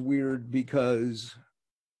stuff is weird because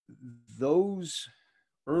those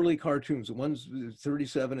early cartoons, the ones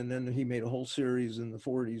 37, and then he made a whole series in the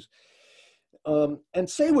 40s, and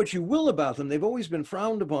say what you will about them, they've always been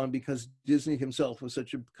frowned upon because Disney himself was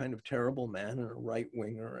such a kind of terrible man and a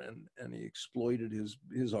right-winger, and he exploited his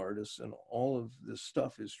artists, and all of this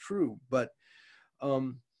stuff is true. But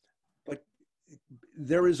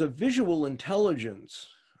there is a visual intelligence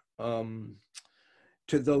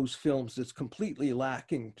to those films that's completely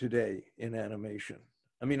lacking today in animation.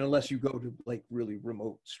 I mean, unless you go to like really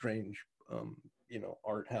remote, strange,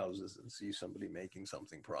 art houses and see somebody making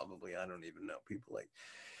something, probably, I don't even know, people like,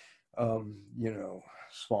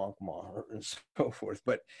 Svankmajer and so forth.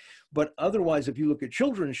 But otherwise, if you look at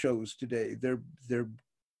children's shows today, they're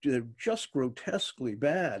just grotesquely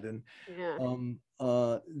bad. And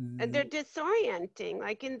and they're disorienting,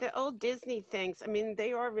 like in the old Disney things. I mean,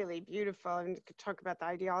 they are really beautiful, and we could talk about the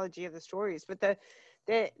ideology of the stories, but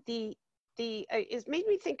it made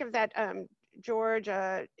me think of that George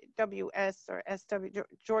W.S. or S.W.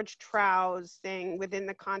 George Trow's thing within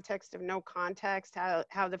the context of No Context,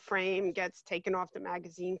 how the frame gets taken off the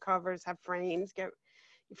magazine covers, how frames get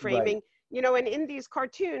framing. Right. And in these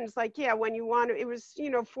cartoons, like, when you want to, it was,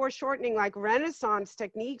 foreshortening, like Renaissance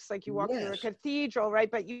techniques, like you walk through a cathedral, right?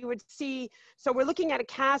 But you would see, so we're looking at a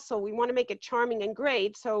castle, we want to make it charming and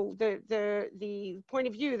great. So the point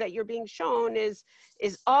of view that you're being shown is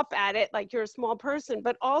up at it, like you're a small person,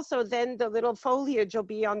 but also then the little foliage will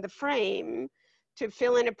be on the frame to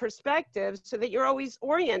fill in a perspective so that you're always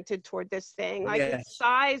oriented toward this thing, like its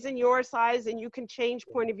size and your size, and you can change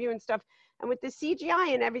point of view and stuff. And with the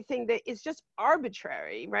CGI and everything, that is just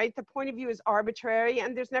arbitrary, right? The point of view is arbitrary,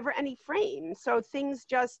 and there's never any frame. So things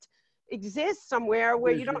just exist somewhere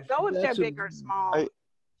where you don't know if they're big or small.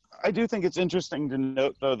 I do think it's interesting to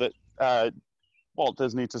note, though, that Walt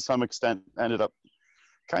Disney, to some extent, ended up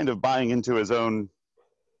kind of buying into his own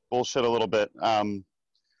bullshit a little bit. I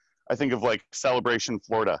think of like Celebration,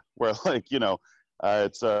 Florida, where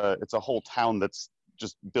it's a whole town that's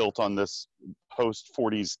just built on this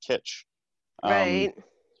post-40s kitsch. Right.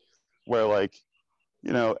 Where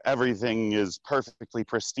everything is perfectly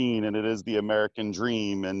pristine, and it is the American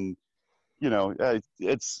dream, and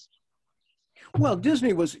it's. Well,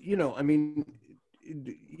 Disney was, he was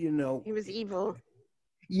evil.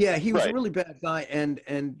 Yeah, he was a Right. really bad guy, and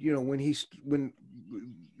you know, when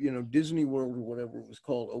you know, Disney World or whatever it was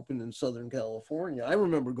called opened in Southern California, I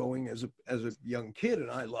remember going as a young kid, and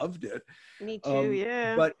I loved it. Me too,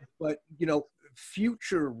 yeah. But you know,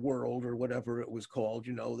 Future World or whatever it was called,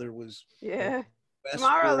 you know, there was Yeah. Westworld.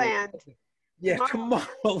 Tomorrowland. Yeah,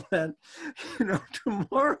 Tomorrowland. You know,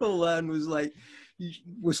 Tomorrowland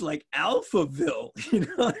was like Alphaville. You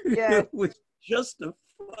know, Yeah. it was just a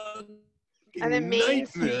fucking And then Main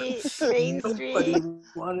Street. Nobody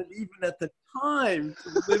wanted, even at the time,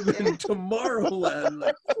 to live in Tomorrowland.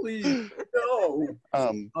 Like, please, no.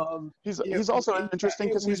 He's also interesting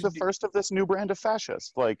because he's the first of this new brand of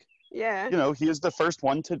fascist. Like, yeah, you know, he is the first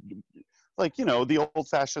one to, like, you know, the old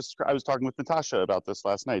fascists. I was talking with Natasha about this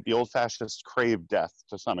last night. The old fascists craved death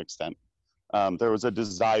to some extent. There was a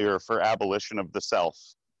desire for abolition of the self.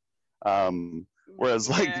 Whereas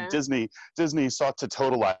like Disney sought to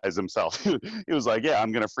totalize himself. He was like, yeah,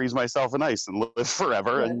 I'm going to freeze myself in ice and live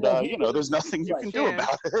forever. And, you know, there's nothing you can do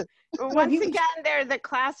about it. Well, once again, they're the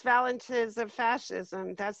class valences of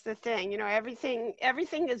fascism. That's the thing. You know, everything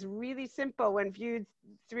is really simple when viewed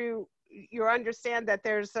through, you understand that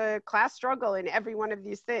there's a class struggle in every one of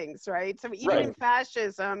these things, right? So even in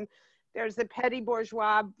fascism, there's the petty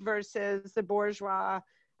bourgeois versus the bourgeois.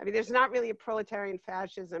 I mean, there's not really a proletarian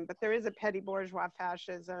fascism, but there is a petty bourgeois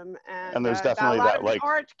fascism, and there's definitely a lot that, of like,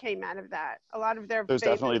 art came out of that. A lot of their there's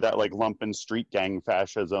definitely that like lumpen street gang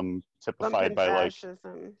fascism typified by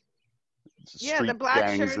fascism. Street the black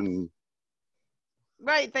gangs shirts. and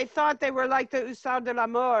right. They thought they were like the Hussards de la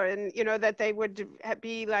Mort, and you know that they would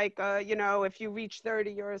be like, you know, if you reach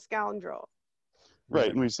 30, you're a scoundrel. Right,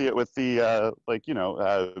 and we see it with the, like, you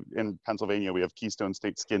know, in Pennsylvania, we have Keystone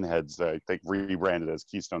State Skinheads, they rebranded as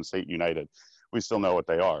Keystone State United. We still know what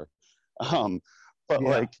they are. But,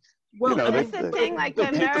 like, well, you know, that's the thing, like they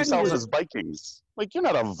the paint themselves Americans as Vikings. Like, you're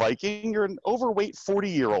not a Viking, you're an overweight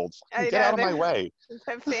 40-year-old. Get out of my way. The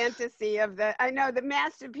fantasy of I know the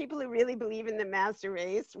master, people who really believe in the master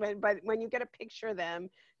race, but when you get a picture of them,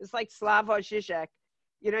 it's like Slavoj Žižek.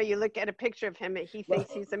 You know, you look at a picture of him and he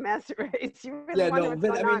thinks he's a master race. You really wonder what's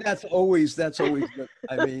going on. that's always,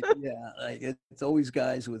 I mean, yeah, like it's always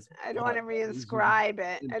guys with. I don't want to reinscribe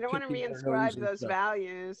it. I don't want to reinscribe those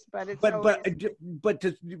values, but it's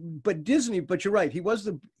but Disney, but you're right. He was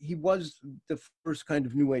the first kind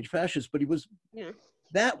of new age fascist, but he was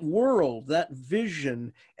that world, that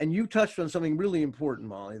vision, and you touched on something really important,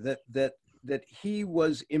 Molly, that he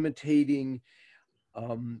was imitating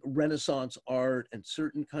Renaissance art and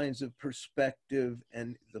certain kinds of perspective,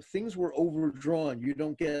 and the things were overdrawn. You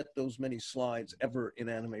don't get those many slides ever in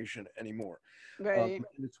animation anymore. Right.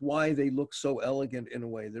 It's why they look so elegant in a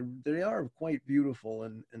way. They are quite beautiful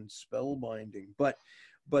and spellbinding.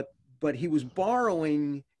 But he was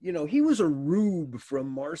borrowing, you know, he was a rube from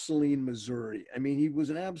Marceline, Missouri. I mean, he was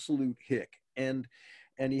an absolute hick, and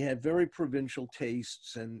he had very provincial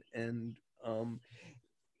tastes, and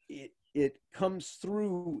it comes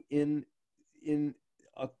through in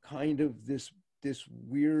a kind of this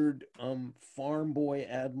weird farm boy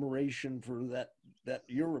admiration for that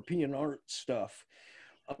European art stuff.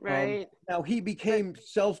 Right. Now he became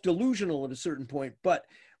self-delusional at a certain point, but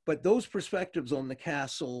those perspectives on the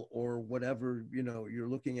castle or whatever, you know, you're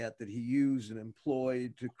looking at that he used and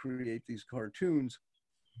employed to create these cartoons,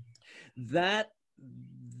 that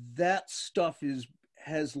stuff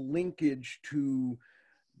has linkage to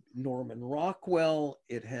Norman Rockwell.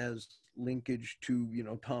 It has linkage to, you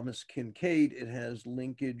know, Thomas Kinkade. It has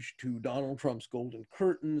linkage to Donald Trump's Golden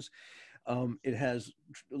Curtains. It has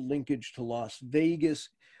linkage to Las Vegas.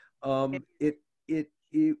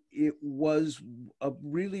 It was a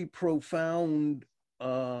really profound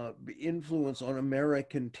influence on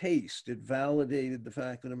American taste. It validated the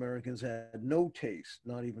fact that Americans had no taste,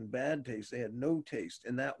 not even bad taste. They had no taste,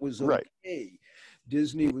 and that was okay. Right.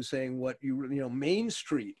 Disney was saying Main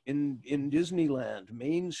Street in Disneyland,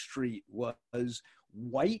 Main Street was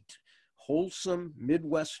white, wholesome,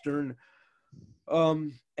 Midwestern,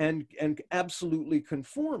 and absolutely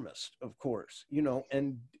conformist, of course, you know,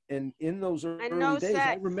 and in those early days,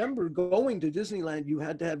 I remember going to Disneyland, you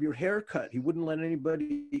had to have your hair cut. He wouldn't let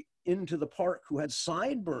anybody into the park who had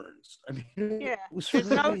sideburns. I mean,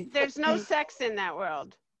 there's no sex in that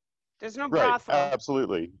world. There's no brothel. Right,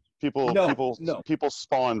 absolutely. People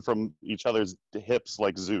spawn from each other's hips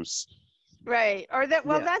like Zeus. Right. Or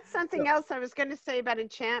that's something else I was going to say about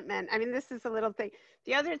enchantment. I mean, this is a little thing.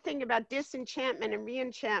 The other thing about disenchantment and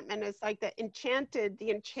reenchantment is like the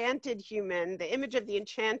enchanted human, the image of the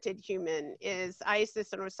enchanted human is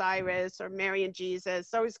Isis and Osiris or Mary and Jesus.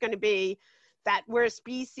 So it's going to be that we're a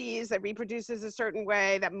species that reproduces a certain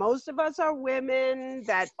way, that most of us are women,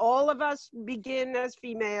 that all of us begin as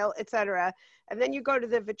female, etc. And then you go to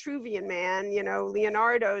the Vitruvian Man, you know,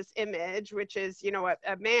 Leonardo's image, which is, you know,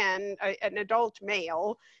 a man, an adult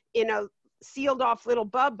male in a sealed off little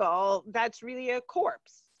bubble that's really a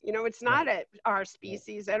corpse. You know, it's not our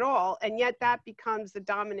species at all. And yet that becomes the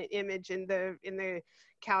dominant image in the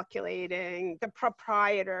calculating, the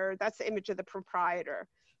proprietor. That's the image of the proprietor.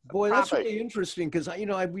 Boy, that's really interesting, because you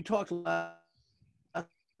know, we talked last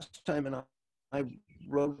time, and I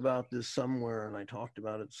wrote about this somewhere, and I talked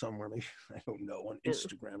about it somewhere, maybe, I don't know, on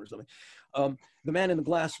Instagram or something. The man in the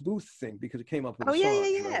glass booth thing, because it came up with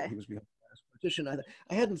Assange, right? He was behind the glass partition.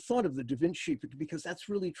 I hadn't thought of the Da Vinci, because that's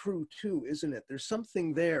really true too, isn't it? There's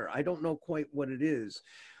something there. I don't know quite what it is,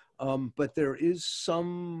 but there is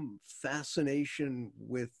some fascination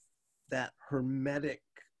with that hermetic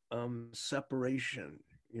separation,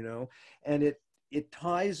 you know, and it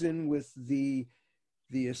ties in with the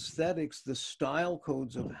aesthetics, the style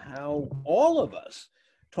codes of how all of us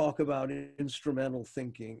talk about instrumental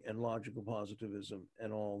thinking and logical positivism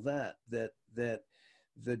and all that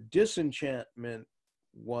the disenchantment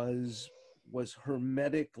was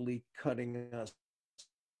hermetically cutting us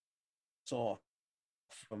off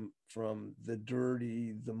from the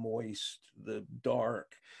dirty, the moist, the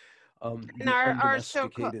dark, and the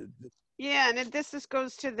undomesticated. Yeah, and this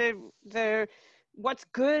goes to the what's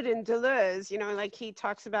good in Deleuze, you know, like he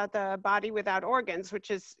talks about the body without organs,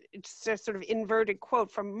 which is, it's a sort of inverted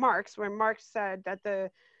quote from Marx, where Marx said that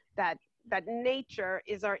that nature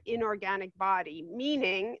is our inorganic body,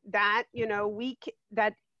 meaning that, you know,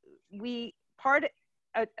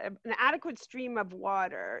 an adequate stream of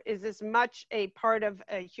water is as much a part of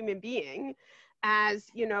a human being as,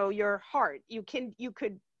 you know, your heart. You could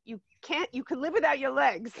live without your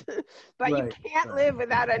legs, but you can't live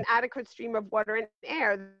without an adequate stream of water and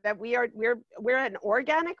air. That we're an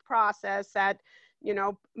organic process that, you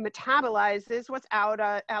know, metabolizes what's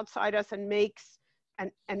outside us and makes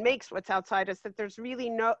what's outside us. That there's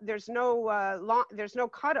really there's no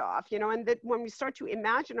cutoff, you know. And that when we start to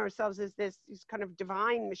imagine ourselves as this kind of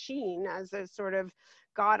divine machine, as a sort of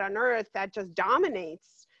God on earth that just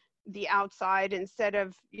dominates the outside, instead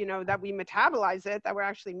of, you know, that we metabolize it, that we're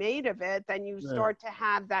actually made of it, then you start to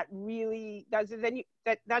have that really, Tevelite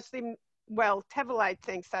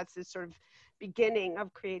thinks that's this sort of beginning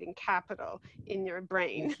of creating capital in your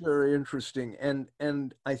brain. It's very interesting.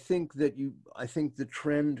 And I think the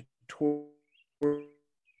trend toward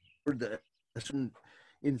the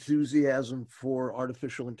enthusiasm for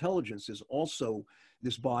artificial intelligence is also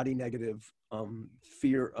this body negative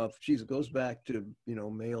fear of, geez, it goes back to, you know,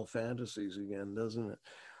 male fantasies again, doesn't it?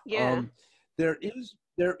 Yeah. There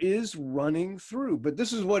is running through, but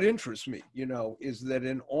this is what interests me, you know, is that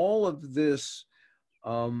in all of this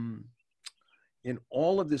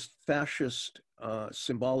fascist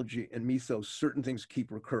symbology and mythos, certain things keep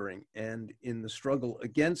recurring. And in the struggle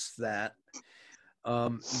against that,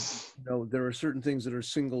 you know, there are certain things that are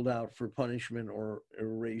singled out for punishment or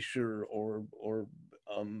erasure or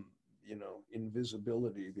you know,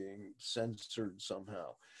 invisibility, being censored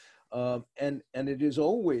somehow. And it is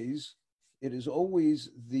always and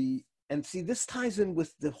see, this ties in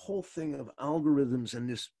with the whole thing of algorithms and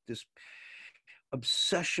this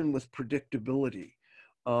obsession with predictability.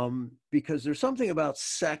 Because there's something about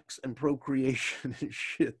sex and procreation and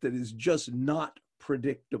shit that is just not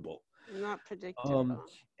predictable. Not predictable.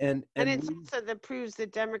 And it's also that proves the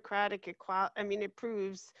democratic equality. I mean, it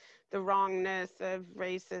proves the wrongness of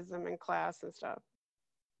racism and class and stuff.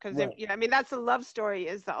 Because I mean, that's the love story,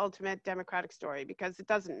 is the ultimate democratic story, because it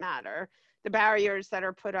doesn't matter. The barriers that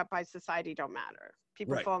are put up by society don't matter.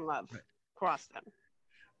 People fall in love, cross them.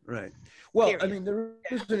 Right. Well, Period. I mean, there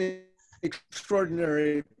is an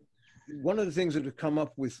extraordinary, one of the things that have come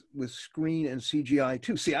up with screen and CGI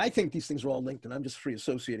too. See, I think these things are all linked, and I'm just free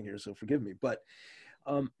associating here, so forgive me. But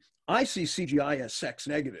I see CGI as sex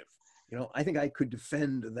negative. You know, I think I could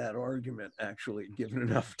defend that argument, actually, given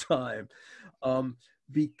enough time,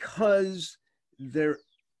 because the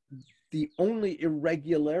only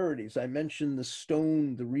irregularities, I mentioned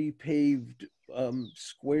the repaved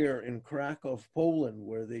square in Krakow, Poland,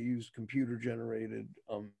 where they used computer-generated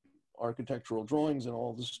architectural drawings, and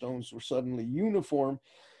all the stones were suddenly uniform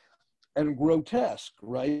and grotesque,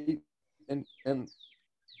 right? And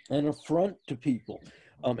an affront to people.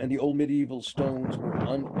 And the old medieval stones were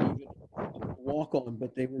uneven to walk on,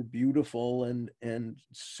 but they were beautiful and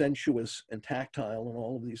sensuous and tactile and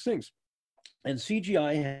all of these things. And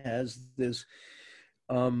CGI has this,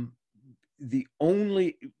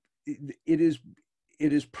 it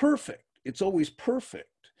is perfect. It's always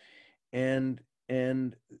perfect. and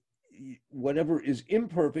whatever is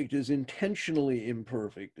imperfect is intentionally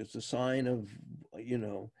imperfect. It's a sign of,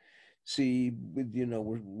 see, with,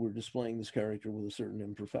 we're displaying this character with a certain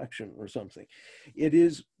imperfection or something.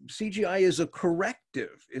 CGI is a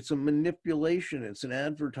corrective. It's a manipulation. It's an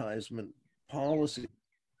advertisement policy.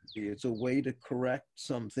 It's a way to correct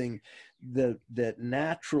something that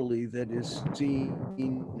naturally that is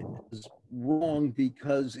seen as wrong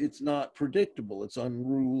because it's not predictable. It's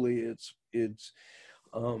unruly. It's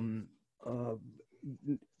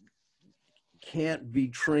can't be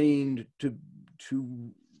trained to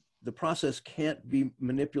the process can't be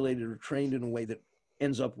manipulated or trained in a way that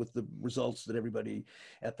ends up with the results that everybody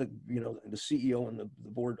at the CEO and the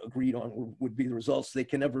board agreed on would be the results. They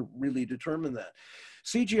can never really determine that.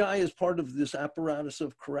 CGI is part of this apparatus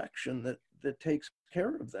of correction that takes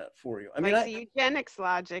care of that for you. I mean, the eugenics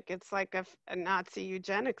logic, it's like a Nazi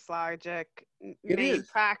eugenics logic made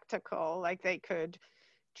practical, like they could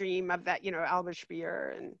dream of that, Albert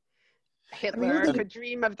Speer and Hitler could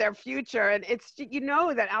dream of their future. And it's,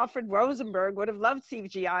 that Alfred Rosenberg would have loved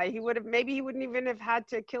CGI. Maybe he wouldn't even have had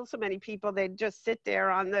to kill so many people. They'd just sit there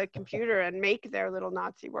on the computer and make their little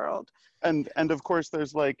Nazi world. And of course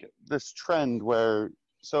there's like this trend where,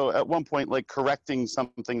 so at one point, like correcting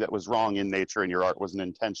something that was wrong in nature in your art was an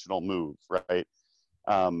intentional move, right?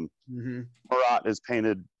 Marat is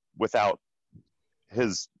painted without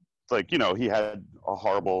his, he had a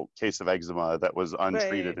horrible case of eczema that was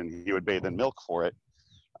untreated, and he would bathe in milk for it.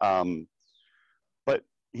 But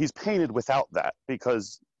he's painted without that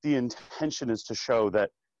because the intention is to show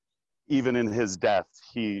that even in his death,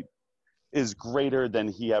 he is greater than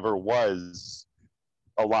he ever was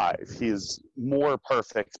alive. He is more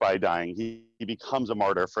perfect by dying. He becomes a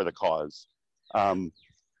martyr for the cause. But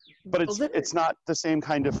it's not the same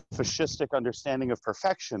kind of fascistic understanding of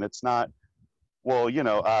perfection. It's not,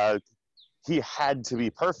 he had to be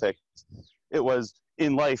perfect. It was,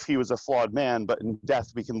 in life, he was a flawed man, but in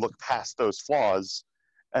death, we can look past those flaws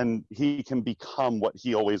and he can become what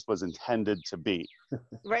he always was intended to be.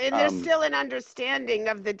 Right, and there's still an understanding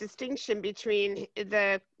of the distinction between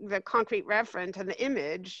the concrete referent and the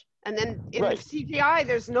image. And then in the CGI,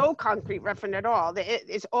 there's no concrete referent at all.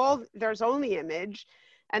 There's only image.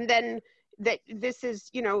 And then this is,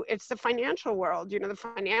 it's the financial world. The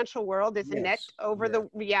financial world is a net over the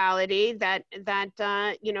reality that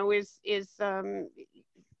is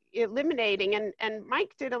eliminating. And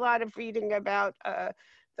Mike did a lot of reading about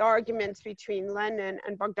the arguments between Lenin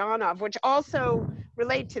and Bogdanov, which also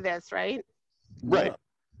relate to this, right? Right.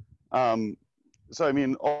 So I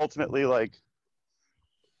mean, ultimately,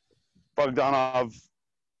 Bogdanov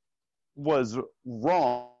was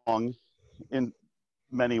wrong in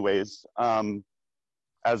many ways,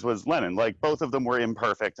 as was Lenin. Both of them were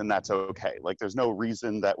imperfect, and that's okay. There's no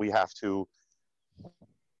reason that we have to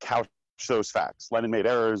couch those facts. Lenin made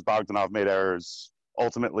errors, Bogdanov made errors.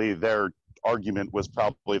 Ultimately, their argument was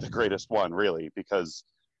probably the greatest one, really, because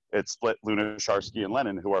it split Lunacharsky and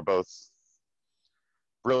Lenin, who are both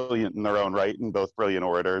brilliant in their own right and both brilliant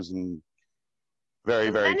orators and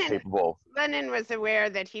very capable. Lenin was aware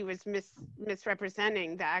that he was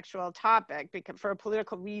misrepresenting the actual topic for a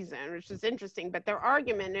political reason, which is interesting. But their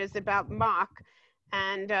argument is about Mach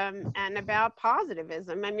and about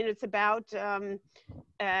positivism. I mean, it's about the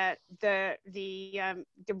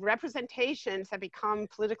representations that become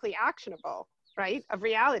politically actionable, right, of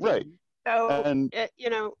reality. Right. So, and,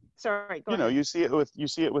 sorry. Go ahead. You see it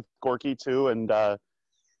with Gorky too, and the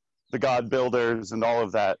God Builders and all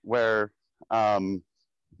of that, where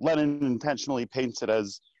Lenin intentionally paints it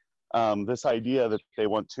as this idea that they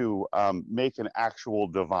want to make an actual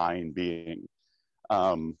divine being.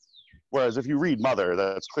 Whereas if you read Mother,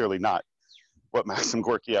 that's clearly not what Maxim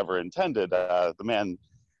Gorky ever intended. The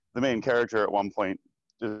main character at one point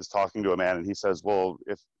is talking to a man, and he says, well,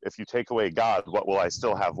 if you take away God, what will I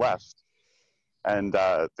still have left? And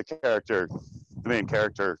the main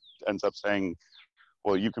character ends up saying,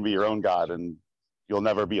 well, you can be your own God and you'll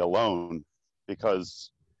never be alone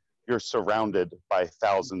because you're surrounded by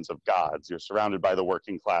thousands of gods. You're surrounded by the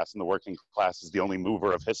working class, and the working class is the only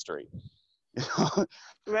mover of history.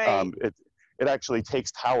 Right. It actually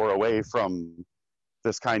takes power away from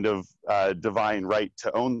this kind of divine right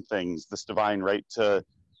to own things, this divine right to,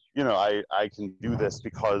 I can do this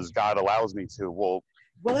because God allows me to. Well,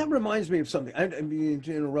 that reminds me of something. I mean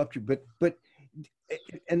to interrupt you, but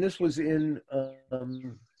and this was in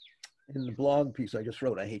the blog piece I just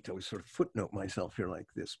wrote. I hate to always sort of footnote myself here like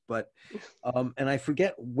this, but and I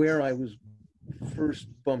forget where I was first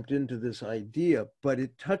bumped into this idea, but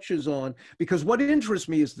it touches on, because what interests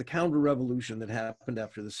me is the counter-revolution that happened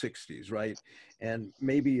after the 60s, right? And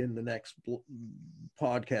maybe in the next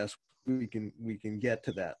podcast, we can get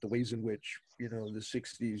to that, the ways in which, you know, the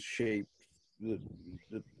 60s shaped the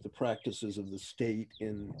practices of the state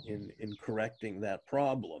in correcting that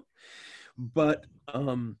problem. But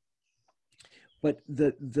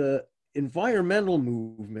the environmental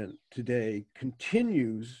movement today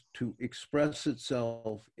continues to express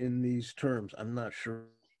itself in these terms. I'm not sure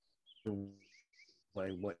why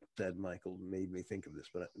what said Michael made me think of this,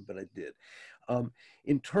 but I did.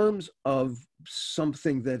 In terms of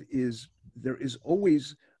something that is, there is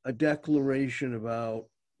always a declaration about,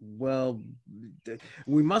 well,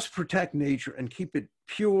 we must protect nature and keep it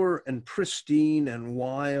pure and pristine and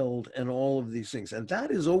wild and all of these things. And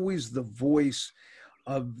that is always the voice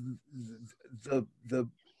of the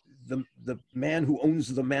man who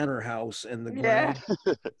owns the manor house and the ground.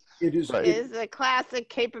 It is, right. It is a classic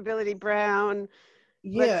Capability Brown.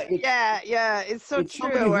 Yeah, it's so it's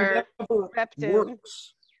true. Or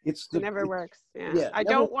works. It's the, never works. I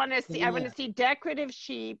don't want to see. I want to see decorative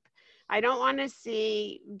sheep. I don't want to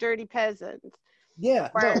see dirty peasants. Yeah,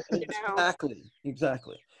 or, no,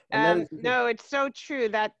 exactly. No, it's so true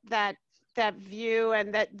that view,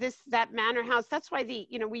 and that manor house. That's why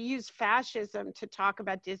we use fascism to talk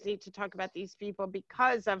about Disney, to talk about these people,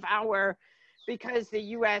 because the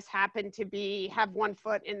U.S. happened to have one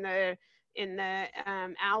foot in the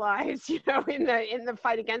Allies, in the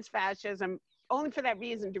fight against fascism. Only for that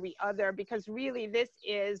reason do we other, because really this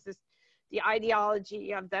is the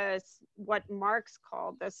ideology of what Marx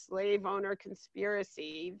called the slave owner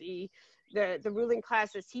conspiracy. The ruling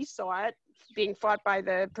class, as he saw it, being fought by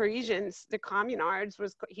the Parisians, the communards,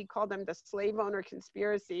 he called them the slave owner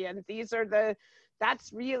conspiracy. And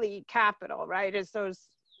that's really capital, right? Is those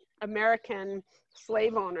American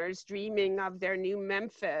slave owners dreaming of their new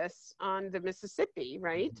Memphis on the Mississippi,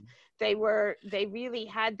 right? Mm-hmm. They really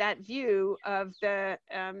had that view of it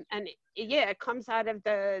comes out of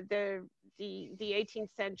the 18th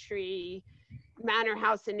century manor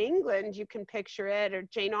house in England. You can picture it, or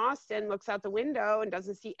Jane Austen looks out the window and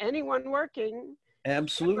doesn't see anyone working.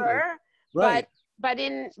 Absolutely. Ever. Right. But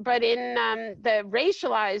in the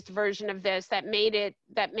racialized version of this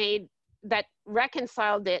that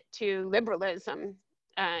reconciled it to liberalism,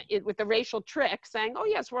 with the racial trick, saying, "Oh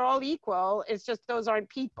yes, we're all equal. It's just those aren't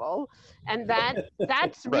people," and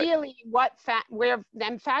that's right. Really what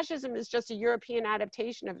fascism is just a European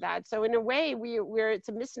adaptation of that. So in a way, it's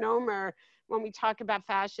a misnomer when we talk about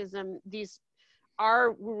fascism.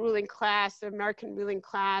 Our ruling class, the American ruling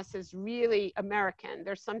class, is really American.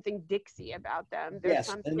 There's something Dixie about them. There's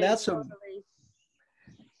something, and that's totally.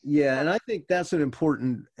 And I think that's an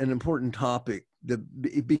important topic,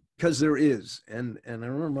 because there is, and I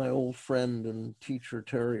remember my old friend and teacher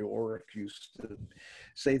Terry Orrick used to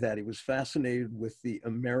say that he was fascinated with the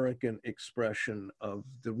American expression of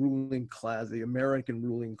the ruling class, the American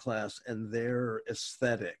ruling class, and their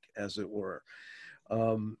aesthetic, as it were,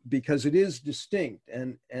 because it is distinct,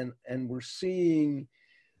 and we're seeing.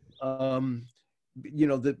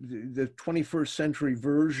 The 21st century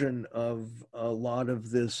version of a lot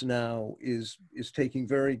of this now is taking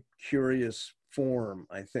very curious form,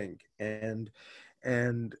 I think, and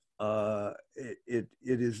it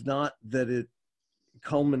is not that it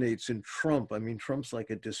culminates in Trump. I mean, Trump's like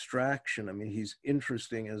a distraction. I mean, he's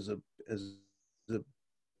interesting as a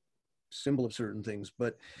symbol of certain things,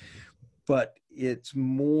 but it's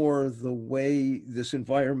more the way this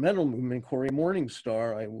environmental movement, Cory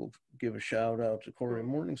Morningstar, I will give a shout out to Cory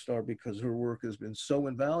Morningstar, because her work has been so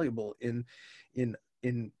invaluable in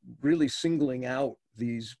really singling out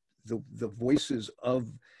the voices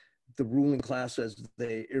of the ruling class as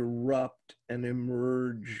they erupt and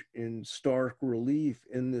emerge in stark relief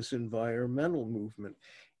in this environmental movement.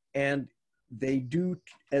 And they do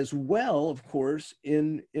as well, of course,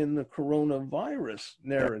 in the coronavirus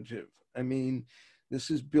narrative. I mean, this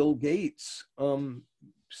is Bill Gates,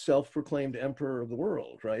 self-proclaimed emperor of the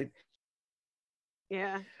world, right?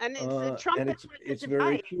 Yeah, and Trump. And it's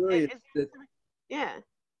very curious.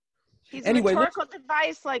 He's a rhetorical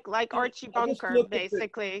device, like Archie Bunker,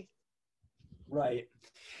 basically. Right.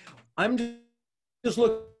 I'm just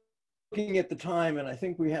looking at the time, and I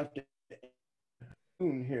think we have to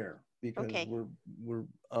soon here, because we're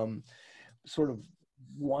sort of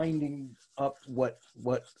winding up what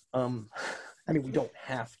I mean, we don't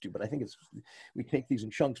have to, but I think we take these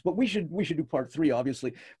in chunks, but we should do part 3,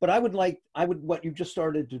 obviously. But what you just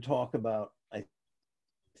started to talk about, I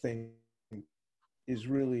think, is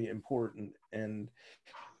really important, and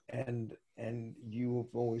and you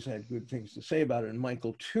have always had good things to say about it. And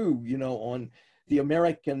Michael too, you know, on the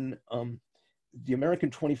American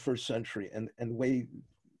 21st century and the way,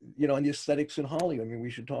 you know, and the aesthetics in Hollywood. I mean, we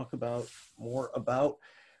should talk about more about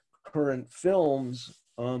current films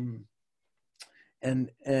and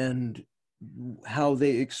how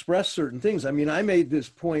they express certain things. I mean, I made this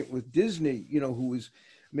point with Disney, you know, who was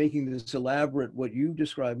making this elaborate, what you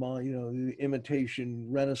described, Molly, you know, the imitation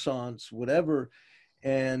Renaissance, whatever.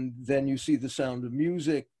 And then you see The Sound of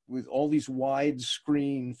Music with all these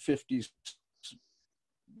widescreen 50s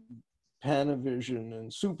Panavision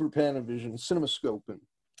and Super Panavision, CinemaScope,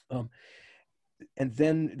 and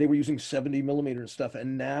then they were using 70 millimeter and stuff.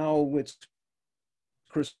 And now it's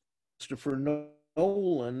Christopher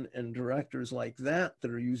Nolan and directors like that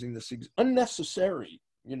that are using this unnecessary,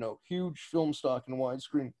 you know, huge film stock and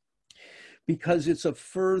widescreen, because it's a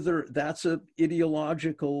further, that's a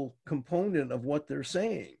ideological component of what they're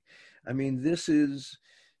saying. I mean, these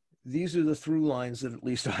are the through lines that at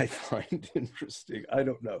least I find interesting. I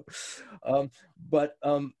don't know. But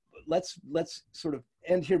let's sort of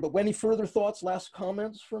end here. But any further thoughts, last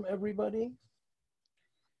comments from everybody?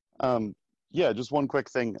 Yeah, just one quick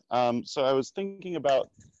thing. So I was thinking about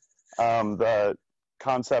the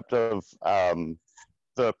concept of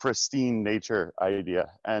the pristine nature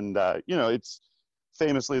idea. And, you know, it's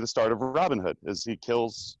famously the start of Robin Hood, as he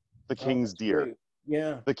kills the king's deer. Great.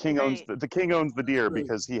 Yeah. The king owns the deer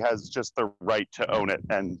because he has just the right to own it.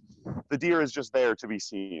 And the deer is just there to be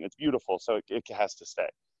seen. It's beautiful, so it has to stay.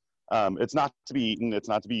 It's not to be eaten. It's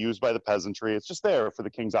not to be used by the peasantry. It's just there for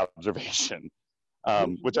the king's observation,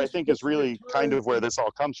 which I think is really kind of where this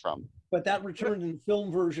all comes from. But that returned in the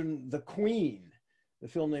film version, The Queen, the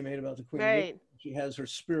film they made about the Queen. Right. She has her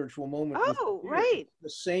spiritual moment. Oh, right. The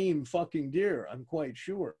same fucking deer, I'm quite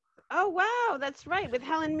sure. Oh, wow. That's right. With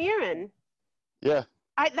Helen Mirren. Yeah.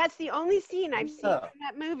 That's the only scene I've seen from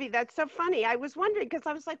that movie. That's so funny. I was wondering because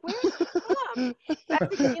I was like, where is it from?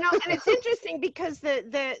 You know, and it's interesting because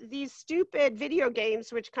these stupid video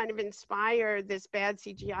games, which kind of inspire this bad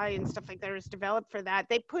CGI and stuff like that, is developed for that.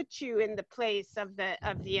 They put you in the place of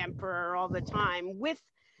the emperor all the time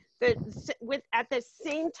at the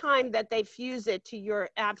same time that they fuse it to your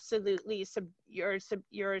you're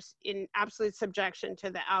in absolute subjection to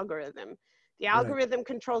the algorithm. The algorithm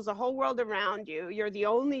controls the whole world around you. You're the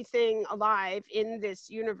only thing alive in this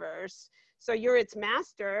universe. So you're its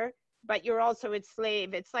master, but you're also its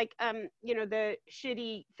slave. It's like, you know, the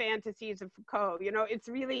shitty fantasies of Foucault, you know, it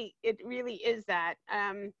really is that.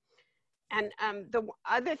 The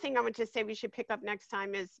other thing I want to say we should pick up next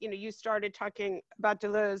time is, you know, you started talking about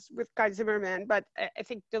Deleuze with Guy Zimmerman, but I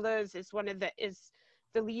think Deleuze is is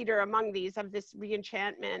the leader among these of this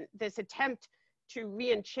reenchantment, this attempt to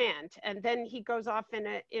re-enchant, and then he goes off in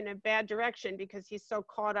a bad direction because he's so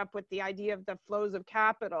caught up with the idea of the flows of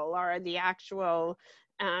capital or the actual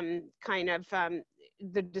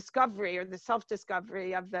the discovery or the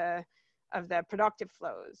self-discovery of the productive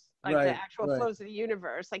flows, like the actual flows of the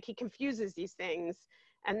universe. Like he confuses these things,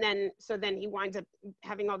 and then he winds up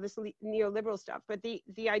having all this neoliberal stuff. But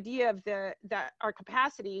the idea of that our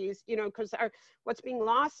capacities, you know, because what's being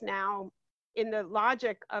lost now in the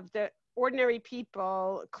logic of the ordinary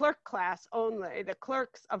people, clerk class only, the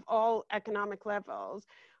clerks of all economic levels,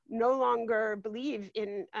 no longer believe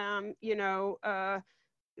in,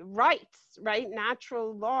 rights, right?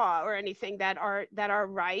 Natural law or anything that are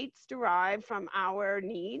rights derived from our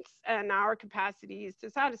needs and our capacities to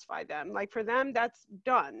satisfy them. Like for them, that's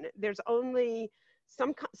done. There's only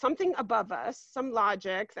something above us, some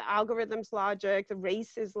logic, the algorithm's logic, the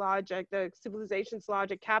race's logic, the civilization's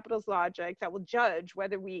logic, capital's logic that will judge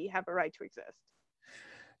whether we have a right to exist.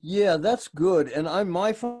 Yeah, that's good. And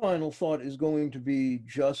my final thought is going to be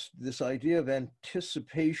just this idea of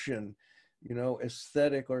anticipation, you know,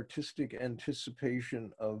 aesthetic, artistic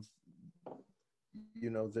anticipation of, you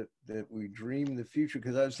know, that we dream the future.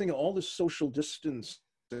 Because I was thinking all this social distancing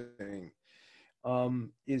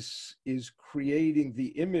is creating the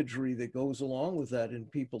imagery that goes along with that in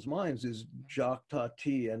people's minds. Is Jacques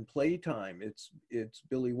Tati and Playtime. It's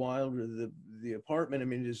Billy Wilder, the Apartment. I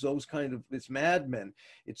mean, it's those kind of, it's Mad Men.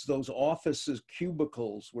 It's those offices,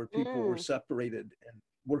 cubicles where people were separated and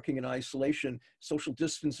working in isolation. Social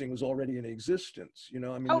distancing was already in existence, you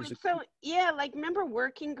know. I mean, like remember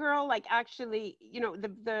Working Girl? Like actually, you know,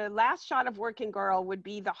 the last shot of Working Girl would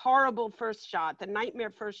be the horrible first shot, the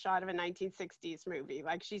nightmare first shot of a 1960s movie.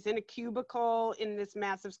 Like she's in a cubicle in this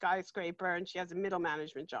massive skyscraper and she has a middle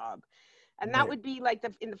management job, and that would be like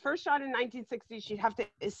in the first shot in 1960s, she'd have to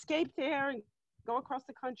escape there and go across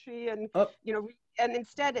the country and you know, and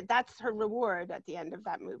instead that's her reward at the end of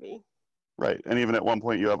that movie. Right. And even at one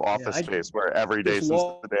point you have Office Space, where every day since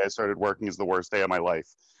the day I started working is the worst day of my life.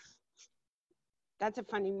 That's a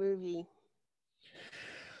funny movie.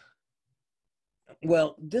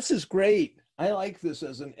 Well, this is great. I like this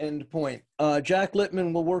as an end point. Jack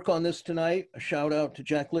Littman will work on this tonight. A shout out to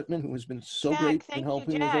Jack Littman, who has been so great in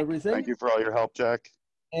helping with everything. Thank you for all your help, Jack.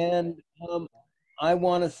 And I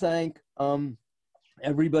want to thank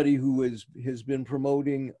everybody who has been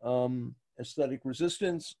promoting Aesthetic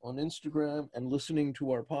Resistance on Instagram and listening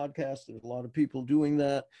to our podcast. There's a lot of people doing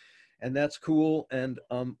that, and that's cool. And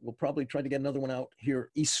we'll probably try to get another one out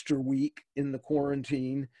here Easter week in the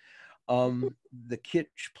quarantine. The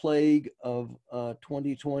kitsch plague of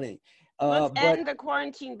 2020. Let's end the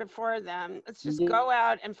quarantine before then. Let's just go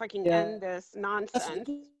out and fucking end this nonsense.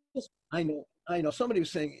 I know. Somebody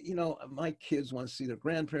was saying, you know, my kids want to see their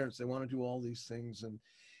grandparents. They want to do all these things. And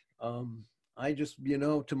I just, you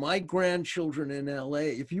know, to my grandchildren in LA,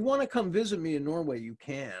 if you want to come visit me in Norway, you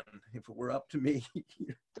can. If it were up to me,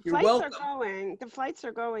 you're welcome. The flights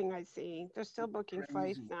are going, I see. They're still booking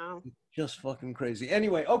flights now. Just fucking crazy.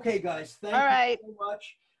 Anyway, okay, guys. Thank you so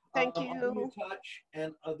much. Thank you. I'll be in touch,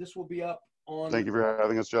 and this will be up on. Thank you for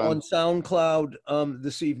having us, John. On SoundCloud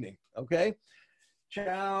this evening. Okay.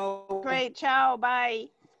 Ciao. Great. Ciao. Bye.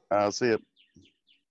 I'll see you.